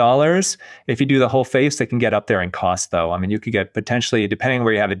 $600. If you do the whole face, it can get up there in cost, though. I mean, you could get potentially, depending on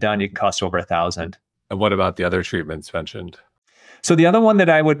where you have it done, you can cost over $1,000. And what about the other treatments mentioned? So the other one that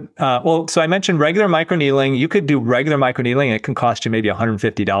I would, so I mentioned regular microneedling. You could do regular microneedling, and it can cost you maybe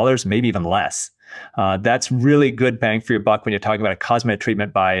 $150, maybe even less. That's really good bang for your buck when you're talking about a cosmetic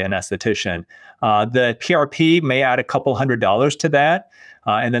treatment by an esthetician. The PRP may add a couple $100 to that.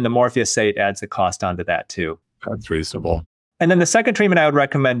 And then the Morpheus8 adds the cost onto that too. That's reasonable. And then the second treatment I would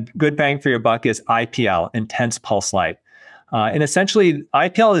recommend, good bang for your buck, is IPL, intense pulse light. And essentially,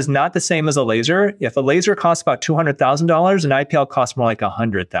 IPL is not the same as a laser. If a laser costs about $200,000, an IPL costs more like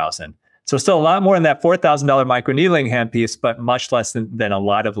 $100,000. So still a lot more than that $4,000 microneedling handpiece, but much less than a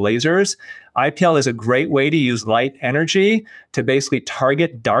lot of lasers. IPL is a great way to use light energy to basically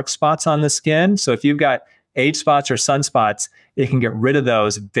target dark spots on the skin. So if you've got age spots or sunspots, it can get rid of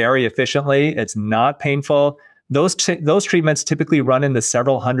those very efficiently. It's not painful. Those treatments typically run in the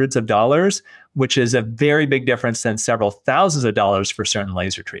several hundreds of dollars, which is a very big difference than several thousands of dollars for certain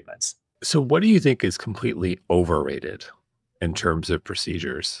laser treatments. So what do you think is completely overrated in terms of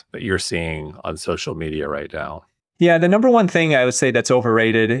procedures that you're seeing on social media right now? Yeah, the number one thing I would say that's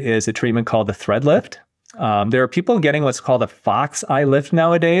overrated is a treatment called the thread lift. There are people getting what's called a fox eye lift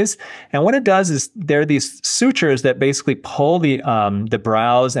nowadays. And what it does is there are these sutures that basically pull the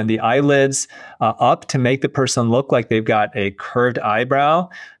brows and the eyelids up to make the person look like they've got a curved eyebrow.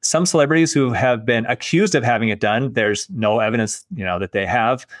 Some celebrities who have been accused of having it done, there's no evidence, that they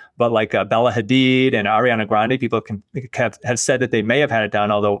have, but like Bella Hadid and Ariana Grande, people have said that they may have had it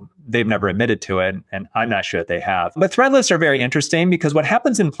done, although they've never admitted to it, and I'm not sure that they have. But thread lifts are very interesting because what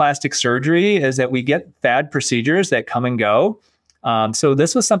happens in plastic surgery is that we get fad procedures that come and go. So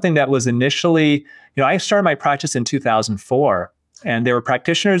this was something that was initially, I started my practice in 2004, and there were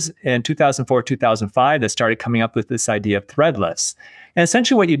practitioners in 2004, 2005 that started coming up with this idea of thread lifts. And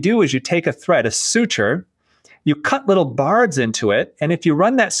essentially what you do is you take a thread, a suture, you cut little barbs into it, and if you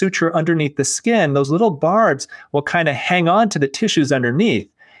run that suture underneath the skin, those little barbs will kind of hang on to the tissues underneath.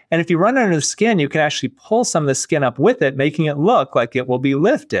 And if you run under the skin, you can actually pull some of the skin up with it, making it look like it will be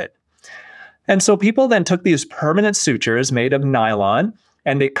lifted. And so people then took these permanent sutures made of nylon,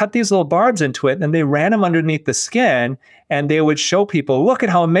 and they cut these little barbs into it, and they ran them underneath the skin, and they would show people, look at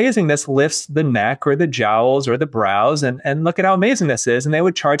how amazing this lifts the neck or the jowls or the brows, and look at how amazing this is. And they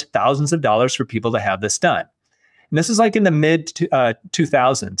would charge thousands of dollars for people to have this done. And this is like in the mid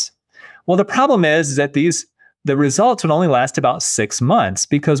 2000s. Well, the problem is that the results would only last about 6 months,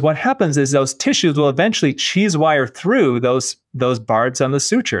 because what happens is those tissues will eventually cheese wire through those barbs on the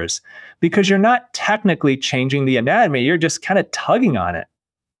sutures, because you're not technically changing the anatomy, you're just kind of tugging on it.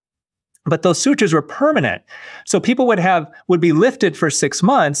 But those sutures were permanent. So people would be lifted for 6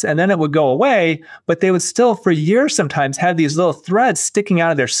 months and then it would go away, but they would still for years sometimes have these little threads sticking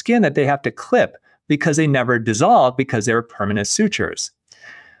out of their skin that they have to clip because they never dissolved, because they were permanent sutures.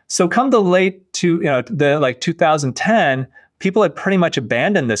 So come the late 2010, people had pretty much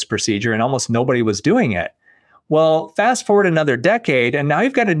abandoned this procedure and almost nobody was doing it. Well, fast forward another decade, and now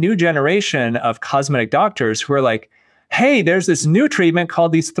you've got a new generation of cosmetic doctors who are like, hey, there's this new treatment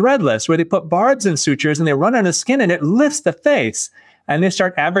called these thread lifts where they put barbs in sutures and they run on the skin and it lifts the face. And they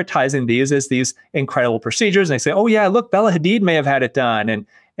start advertising these as these incredible procedures. And they say, oh yeah, look, Bella Hadid may have had it done, and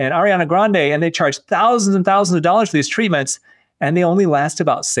Ariana Grande, and they charge thousands and thousands of dollars for these treatments, and they only last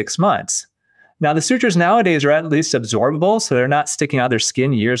about 6 months. Now, the sutures nowadays are at least absorbable, so they're not sticking out of their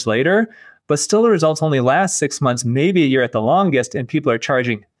skin years later, but still the results only last 6 months, maybe a year at the longest, and people are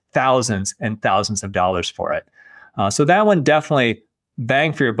charging thousands and thousands of dollars for it. So that one definitely,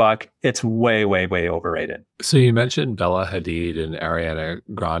 bang for your buck, it's way, way, way overrated. So you mentioned Bella Hadid and Ariana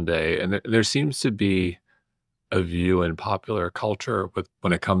Grande, and there seems to be a view in popular culture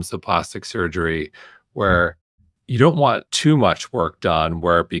when it comes to plastic surgery where you don't want too much work done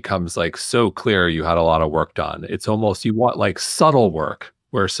where it becomes like so clear you had a lot of work done. It's almost, you want like subtle work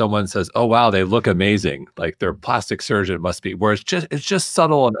where someone says, oh wow, they look amazing, like their plastic surgeon must be, where it's just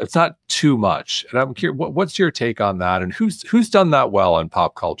subtle and it's not too much. And I'm curious, what's your take on that? And who's done that well in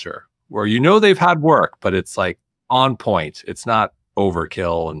pop culture where they've had work, but it's like on point, it's not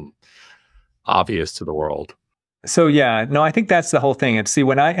overkill and obvious to the world? So yeah, no, I think that's the whole thing. And see,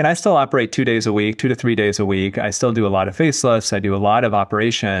 I still operate 2 days a week, 2 to 3 days a week. I still do a lot of facelifts. I do a lot of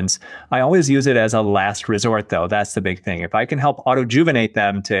operations. I always use it as a last resort, though. That's the big thing. If I can help autojuvenate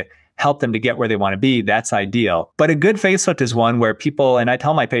them to help them to get where they want to be, that's ideal. But a good facelift is one where people, and I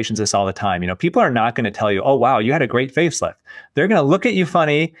tell my patients this all the time, people are not going to tell you, oh, wow, you had a great facelift. They're going to look at you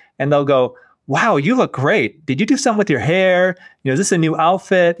funny and they'll go, wow, you look great. Did you do something with your hair? Is this a new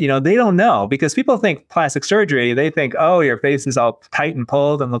outfit? They don't know, because people think plastic surgery. They think, oh, your face is all tight and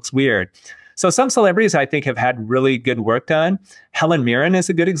pulled and looks weird. So some celebrities, I think, have had really good work done. Helen Mirren is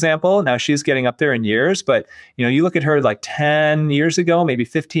a good example. Now she's getting up there in years, but you look at her like 10 years ago, maybe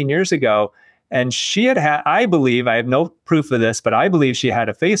 15 years ago, and she had, I believe, I have no proof of this, but I believe she had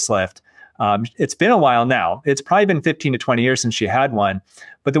a facelift. It's been a while now. It's probably been 15 to 20 years since she had one.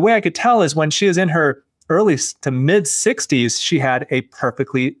 But the way I could tell is when she was in her early to mid 60s, she had a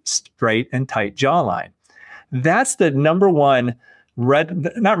perfectly straight and tight jawline. That's the number one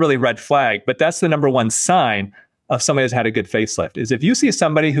not really red flag, but that's the number one sign of somebody who's had a good facelift, is if you see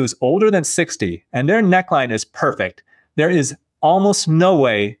somebody who's older than 60 and their neckline is perfect, there is almost no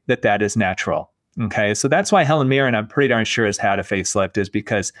way that that is natural. Okay, so that's why Helen Mirren, I'm pretty darn sure, has had a facelift, is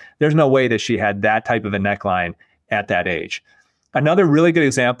because there's no way that she had that type of a neckline at that age. Another really good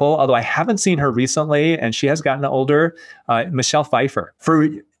example, although I haven't seen her recently and she has gotten older, Michelle Pfeiffer. For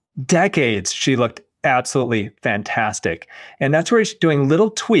decades, she looked absolutely fantastic. And that's where she's doing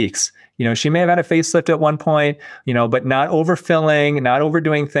little tweaks. She may have had a facelift at one point, but not overfilling, not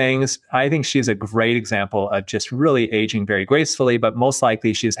overdoing things. I think she's a great example of just really aging very gracefully, but most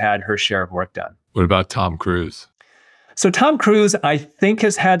likely she's had her share of work done. What about Tom Cruise? So Tom Cruise, I think,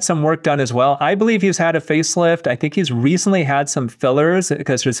 has had some work done as well. I believe he's had a facelift. I think he's recently had some fillers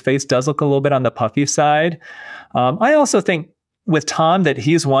because his face does look a little bit on the puffy side. I also think with Tom that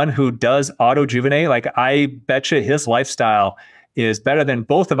he's one who does autojuvenate. Like, I bet you his lifestyle is better than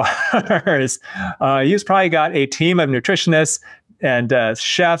both of ours. He's probably got a team of nutritionists and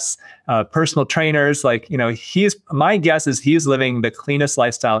chefs, personal trainers. My guess is he's living the cleanest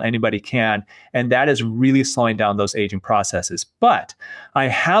lifestyle anybody can. And that is really slowing down those aging processes. But I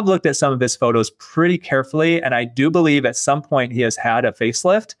have looked at some of his photos pretty carefully. And I do believe at some point he has had a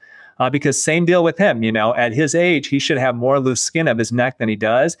facelift. Because same deal with him, at his age, he should have more loose skin of his neck than he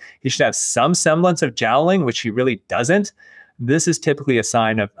does. He should have some semblance of jowling, which he really doesn't. This is typically a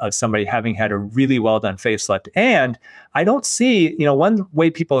sign of somebody having had a really well done facelift. And I don't see, one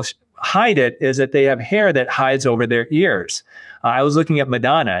way people hide it is that they have hair that hides over their ears. I was looking at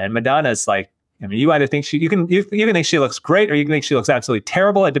Madonna, and Madonna's like, you either think you can think she looks great, or you can think she looks absolutely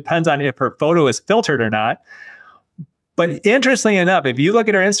terrible. It depends on if her photo is filtered or not. But interestingly enough, if you look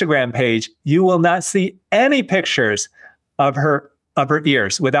at her Instagram page, you will not see any pictures of her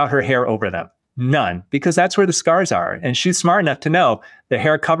ears without her hair over them. None, because that's where the scars are. And she's smart enough to know the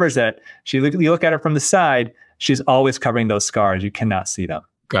hair covers it. You look at her from the side, she's always covering those scars. You cannot see them.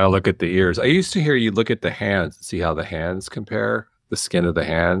 Got to look at the ears. I used to hear you look at the hands and see how the hands compare, the skin of the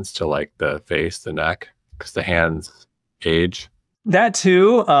hands to like the face, the neck, because the hands age. That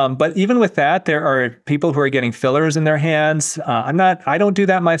too, but even with that, there are people who are getting fillers in their hands. I don't do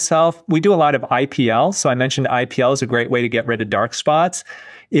that myself. We do a lot of IPL. So I mentioned IPL is a great way to get rid of dark spots.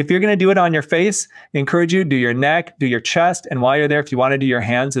 If you're going to do it on your face, I encourage you, do your neck, do your chest. And while you're there, if you want to do your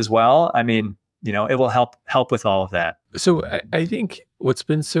hands as well, it will help with all of that. So I think what's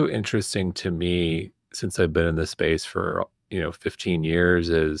been so interesting to me since I've been in this space for, 15 years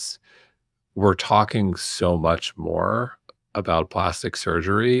is we're talking so much more about plastic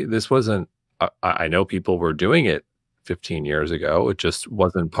surgery. This wasn't, I know people were doing it 15 years ago. It just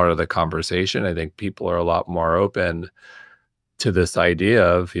wasn't part of the conversation. I think people are a lot more open to this idea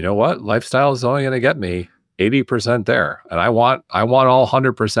of, lifestyle is only going to get me 80% there. And I want all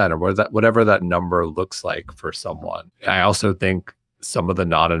 100% or whatever that number looks like for someone. I also think some of the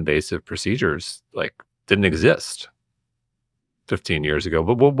non-invasive procedures didn't exist 15 years ago.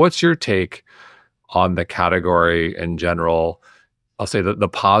 But what's your take on the category in general? I'll say that the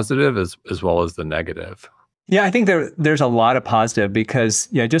positive as well as the negative. Yeah, I think there's a lot of positive because,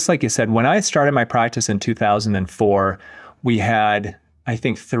 just like you said, when I started my practice in 2004, we had, I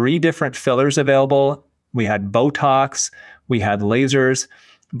think, 3 different fillers available. We had Botox, we had lasers.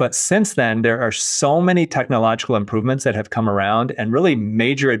 But since then, there are so many technological improvements that have come around and really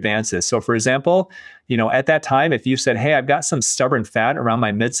major advances. So for example, at that time, if you said, hey, I've got some stubborn fat around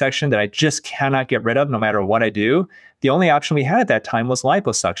my midsection that I just cannot get rid of no matter what I do, the only option we had at that time was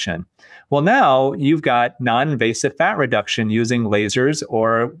liposuction. Well, now you've got non-invasive fat reduction using lasers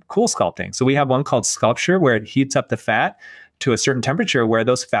or cool sculpting. So we have one called Sculpture where it heats up the fat to a certain temperature where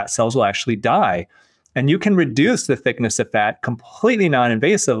those fat cells will actually die. And you can reduce the thickness of fat completely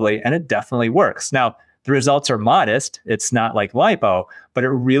non-invasively, and it definitely works. Now, the results are modest. It's not like lipo, but it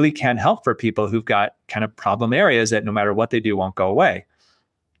really can help for people who've got kind of problem areas that no matter what they do won't go away.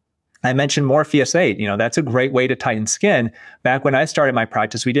 I mentioned Morpheus8. That's a great way to tighten skin. Back when I started my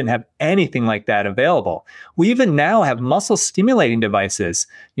practice, we didn't have anything like that available. We even now have muscle stimulating devices.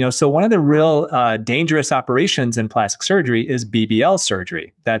 So one of the real dangerous operations in plastic surgery is BBL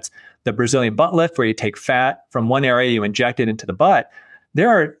surgery. That's the Brazilian butt lift, where you take fat from one area, you inject it into the butt. There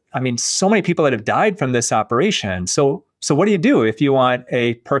are, so many people that have died from this operation. So what do you do if you want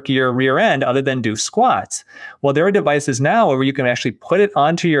a perkier rear end other than do squats? Well, there are devices now where you can actually put it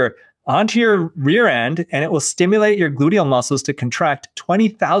onto your rear end, and it will stimulate your gluteal muscles to contract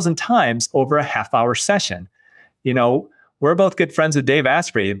 20,000 times over a half-hour session. We're both good friends with Dave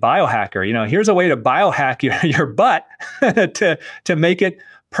Asprey, biohacker. Here's a way to biohack your butt to make it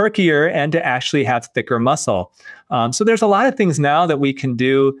perkier and to actually have thicker muscle. So there's a lot of things now that we can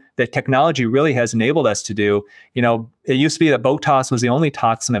do that technology really has enabled us to do. It used to be that Botox was the only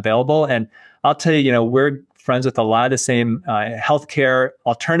toxin available. And I'll tell you, we're friends with a lot of the same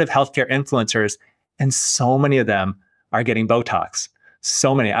alternative healthcare influencers, and so many of them are getting Botox.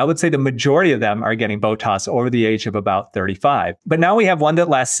 So many. I would say the majority of them are getting Botox over the age of about 35. But now we have one that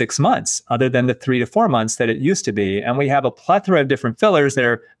lasts 6 months, other than the 3 to 4 months that it used to be. And we have a plethora of different fillers that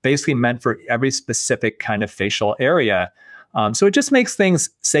are basically meant for every specific kind of facial area. So it just makes things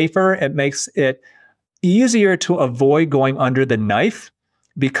safer. It makes it easier to avoid going under the knife,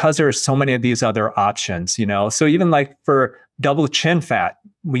 because there are so many of these other options, So even like for double chin fat,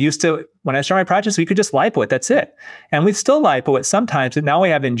 we used to, when I started my practice, we could just lipo it. That's it. And we still lipo it sometimes, but now we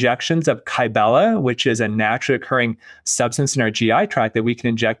have injections of Kybella, which is a naturally occurring substance in our GI tract that we can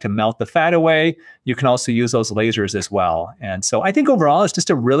inject to melt the fat away. You can also use those lasers as well. And so I think overall, it's just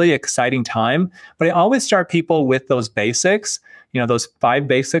a really exciting time. But I always start people with those basics, those 5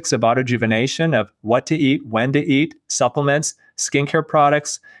 basics of autorejuvenation, of what to eat, when to eat, supplements, skincare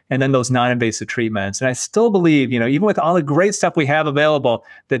products, and then those non-invasive treatments. And I still believe, even with all the great stuff we have available,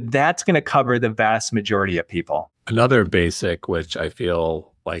 that that's going to cover the vast majority of people. Another basic, which I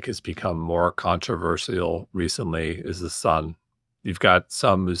feel like has become more controversial recently, is the sun. You've got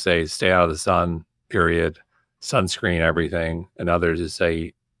some who say, stay out of the sun, period, sunscreen, everything. And others who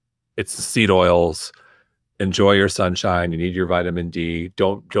say, it's the seed oils, enjoy your sunshine, you need your vitamin D.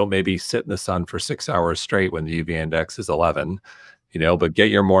 Don't maybe sit in the sun for 6 hours straight when the UV index is 11, but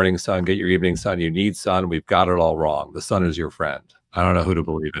get your morning sun, get your evening sun. You need sun. We've got it all wrong. The sun is your friend. I don't know who to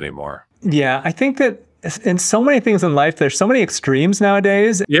believe anymore. Yeah, I think that in so many things in life, there's so many extremes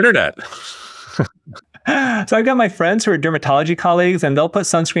nowadays. The internet. So I've got my friends who are dermatology colleagues, and they'll put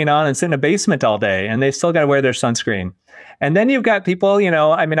sunscreen on and sit in a basement all day, and they've still got to wear their sunscreen. And then you've got people,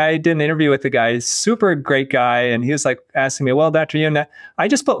 I did an interview with a guy, super great guy, and he was like asking me, well, Dr. Youn, I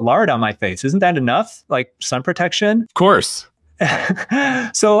just put lard on my face. Isn't that enough? Like sun protection? Of course.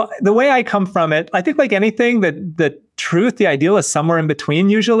 So the way I come from it, I think like anything, that the truth, the ideal is somewhere in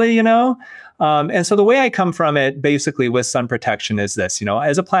between usually, And so the way I come from it basically with sun protection is this,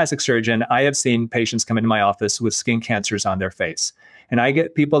 as a plastic surgeon, I have seen patients come into my office with skin cancers on their face. And I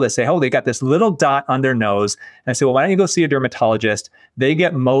get people that say, oh, they got this little dot on their nose. And I say, well, why don't you go see a dermatologist? They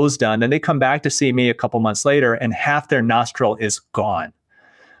get Mohs done. And they come back to see me a couple months later, and half their nostril is gone.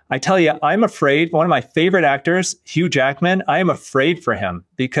 I tell you, I'm afraid. One of my favorite actors, Hugh Jackman, I am afraid for him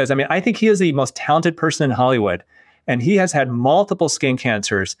because, I think he is the most talented person in Hollywood. And he has had multiple skin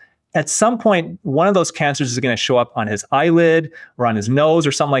cancers. At some point, one of those cancers is going to show up on his eyelid or on his nose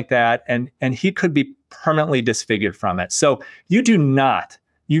or something like that. And he could be permanently disfigured from it. So you do not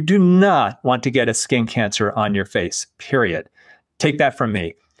want to get a skin cancer on your face, period. Take that from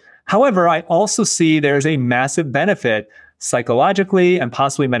me. However, I also see there's a massive benefit psychologically and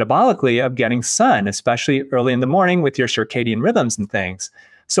possibly metabolically of getting sun, especially early in the morning with your circadian rhythms and things.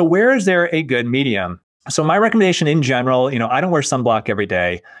 So where is there a good medium? So my recommendation in general, I don't wear sunblock every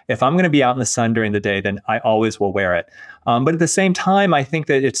day. If I'm going to be out in the sun during the day, then I always will wear it. But at the same time, I think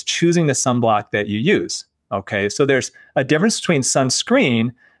that it's choosing the sunblock that you use. Okay, so there's a difference between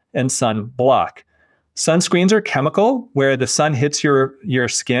sunscreen and sunblock. Sunscreens are chemical, where the sun hits your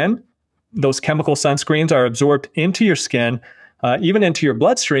skin. Those chemical sunscreens are absorbed into your skin, even into your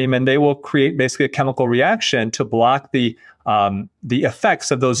bloodstream, and they will create basically a chemical reaction to block the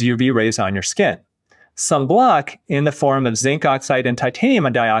effects of those UV rays on your skin. Sunblock, in the form of zinc oxide and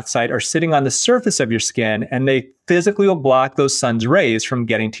titanium dioxide, are sitting on the surface of your skin, and they physically will block those sun's rays from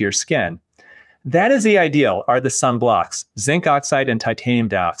getting to your skin. That is the ideal, are the sunblocks, zinc oxide and titanium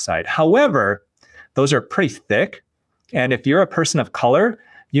dioxide. However, those are pretty thick, and if you're a person of color,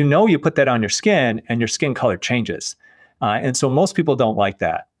 you know, you put that on your skin and your skin color changes. And so most people don't like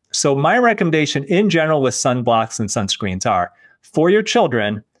that. So my recommendation in general with sunblocks and sunscreens are, for your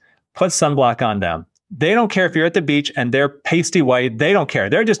children, put sunblock on them. They don't care if you're at the beach and they're pasty white. They don't care.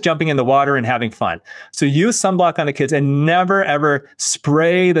 They're just jumping in the water and having fun. So use sunblock on the kids and never, ever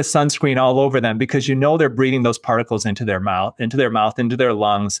spray the sunscreen all over them, because you know they're breathing those particles into their mouth, into their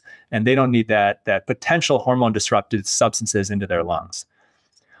lungs, and they don't need that potential hormone disrupted substances into their lungs.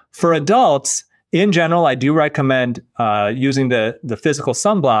 For adults, in general, I do recommend using the physical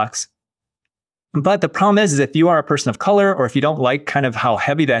sunblocks. But the problem is if you are a person of color, or if you don't like kind of how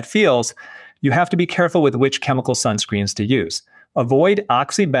heavy that feels, you have to be careful with which chemical sunscreens to use. Avoid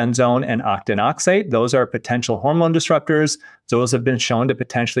oxybenzone and octinoxate. Those are potential hormone disruptors. Those have been shown to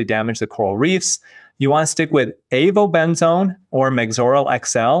potentially damage the coral reefs. You want to stick with avobenzone or Mexoryl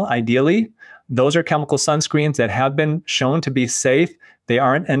XL, ideally. Those are chemical sunscreens that have been shown to be safe. They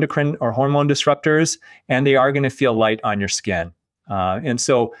aren't endocrine or hormone disruptors, and they are going to feel light on your skin. And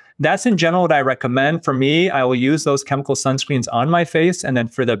so that's in general what I recommend. For me, I will use those chemical sunscreens on my face. And then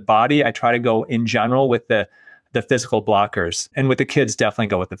for the body, I try to go in general with the physical blockers. And with the kids, definitely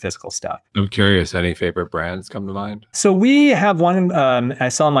go with the physical stuff. I'm curious, any favorite brands come to mind? So we have one I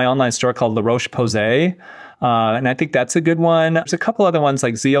saw in my online store called La Roche-Posay. And I think that's a good one. There's a couple other ones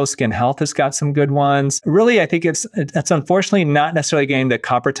like Zeo Skin Health has got some good ones. Really, I think it's unfortunately not necessarily getting the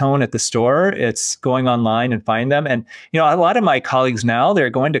copper tone at the store. It's going online and find them. And, you know, a lot of my colleagues now, they're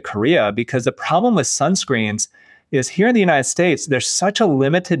going to Korea, because the problem with sunscreens is here in the United States, there's such a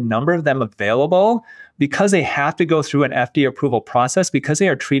limited number of them available, because they have to go through an FDA approval process, because they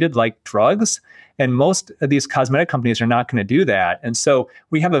are treated like drugs. And most of these cosmetic companies are not going to do that. And so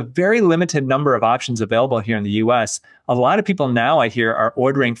we have a very limited number of options available here in the US. A lot of people now, I hear, are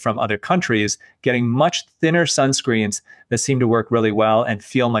ordering from other countries, getting much thinner sunscreens that seem to work really well and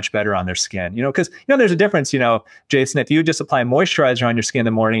feel much better on their skin. You know, because, you know, there's a difference, you know, Jason, if you just apply moisturizer on your skin in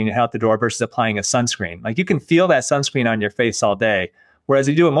the morning and you head out the door versus applying a sunscreen. Like, you can feel that sunscreen on your face all day. Whereas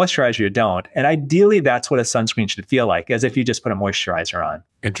if you do a moisturizer, you don't. And ideally, that's what a sunscreen should feel like, as if you just put a moisturizer on.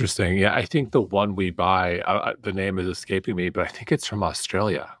 Interesting. Yeah, I think the one we buy, the name is escaping me, but I think it's from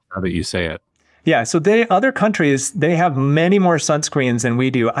Australia, now that you say it. Yeah, so other countries, they have many more sunscreens than we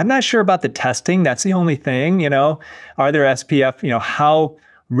do. I'm not sure about the testing. That's the only thing, you know. Are there SPF, you know, how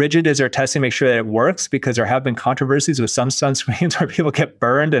rigid is their testing to make sure that it works? Because there have been controversies with some sunscreens where people get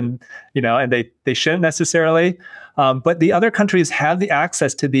burned and, you know, and they shouldn't necessarily. But the other countries have the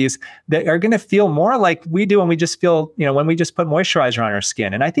access to these that are going to feel more like we do when we just feel, you know, when we just put moisturizer on our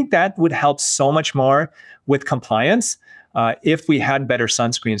skin. And I think that would help so much more with compliance if we had better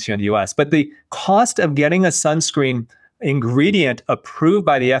sunscreens here in the US. But the cost of getting a sunscreen ingredient approved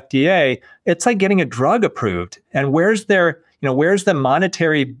by the FDA, it's like getting a drug approved. And where's the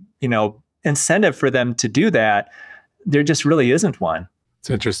monetary, you know, incentive for them to do that? There just really isn't one. It's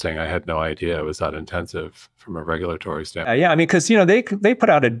interesting. I had no idea it was that intensive from a regulatory standpoint. Yeah, I mean, because, you know, they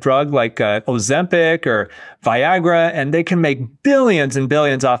put out a drug like Ozempic or Viagra, and they can make billions and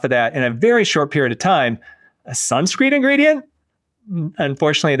billions off of that in a very short period of time. A sunscreen ingredient?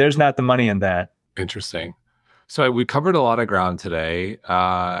 Unfortunately, there's not the money in that. Interesting. So we covered a lot of ground today,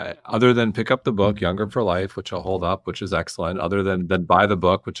 other than pick up the book, Younger for Life, which I'll hold up, which is excellent. Other than buy the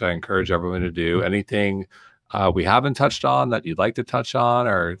book, which I encourage everyone to do. Anything we haven't touched on that you'd like to touch on,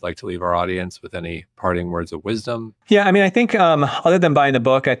 or like to leave our audience with any parting words of wisdom? Yeah, I mean, I think other than buying the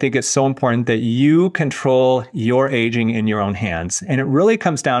book, I think it's so important that you control your aging in your own hands. And it really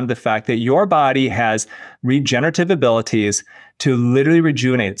comes down to the fact that your body has regenerative abilities to literally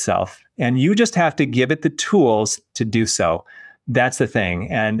rejuvenate itself. And you just have to give it the tools to do so. That's the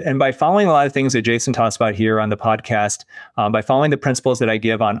thing. And by following a lot of things that Jason talks about here on the podcast, by following the principles that I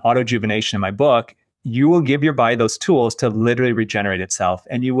give on autojuvenation in my book, you will give your body those tools to literally regenerate itself.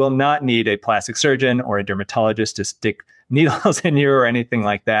 And you will not need a plastic surgeon or a dermatologist to stick needles in you or anything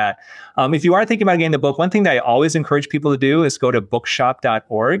like that. If you are thinking about getting the book, one thing that I always encourage people to do is go to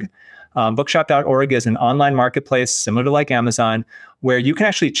bookshop.org. Bookshop.org is an online marketplace similar to like Amazon, where you can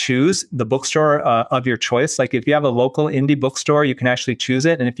actually choose the bookstore of your choice. Like if you have a local indie bookstore, you can actually choose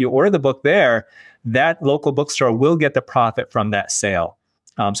it. And if you order the book there, that local bookstore will get the profit from that sale.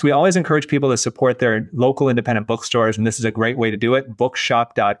 So we always encourage people to support their local independent bookstores, and this is a great way to do it,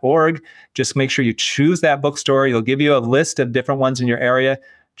 bookshop.org. Just make sure you choose that bookstore. It'll give you a list of different ones in your area.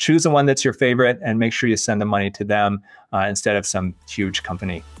 Choose the one that's your favorite and make sure you send the money to them instead of some huge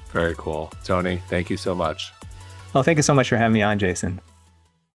company. Very cool. Tony, thank you so much. Well, thank you so much for having me on, Jason.